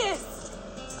serious.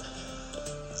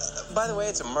 By the way,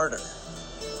 it's a murder.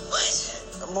 What?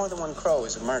 More than one crow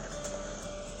is a murder.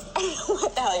 I don't know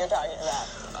what the hell you're talking about.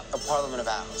 A parliament of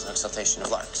owls, an exaltation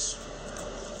of larks.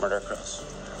 Murder of crows.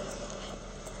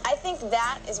 I think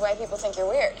that is why people think you're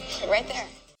weird. Right there.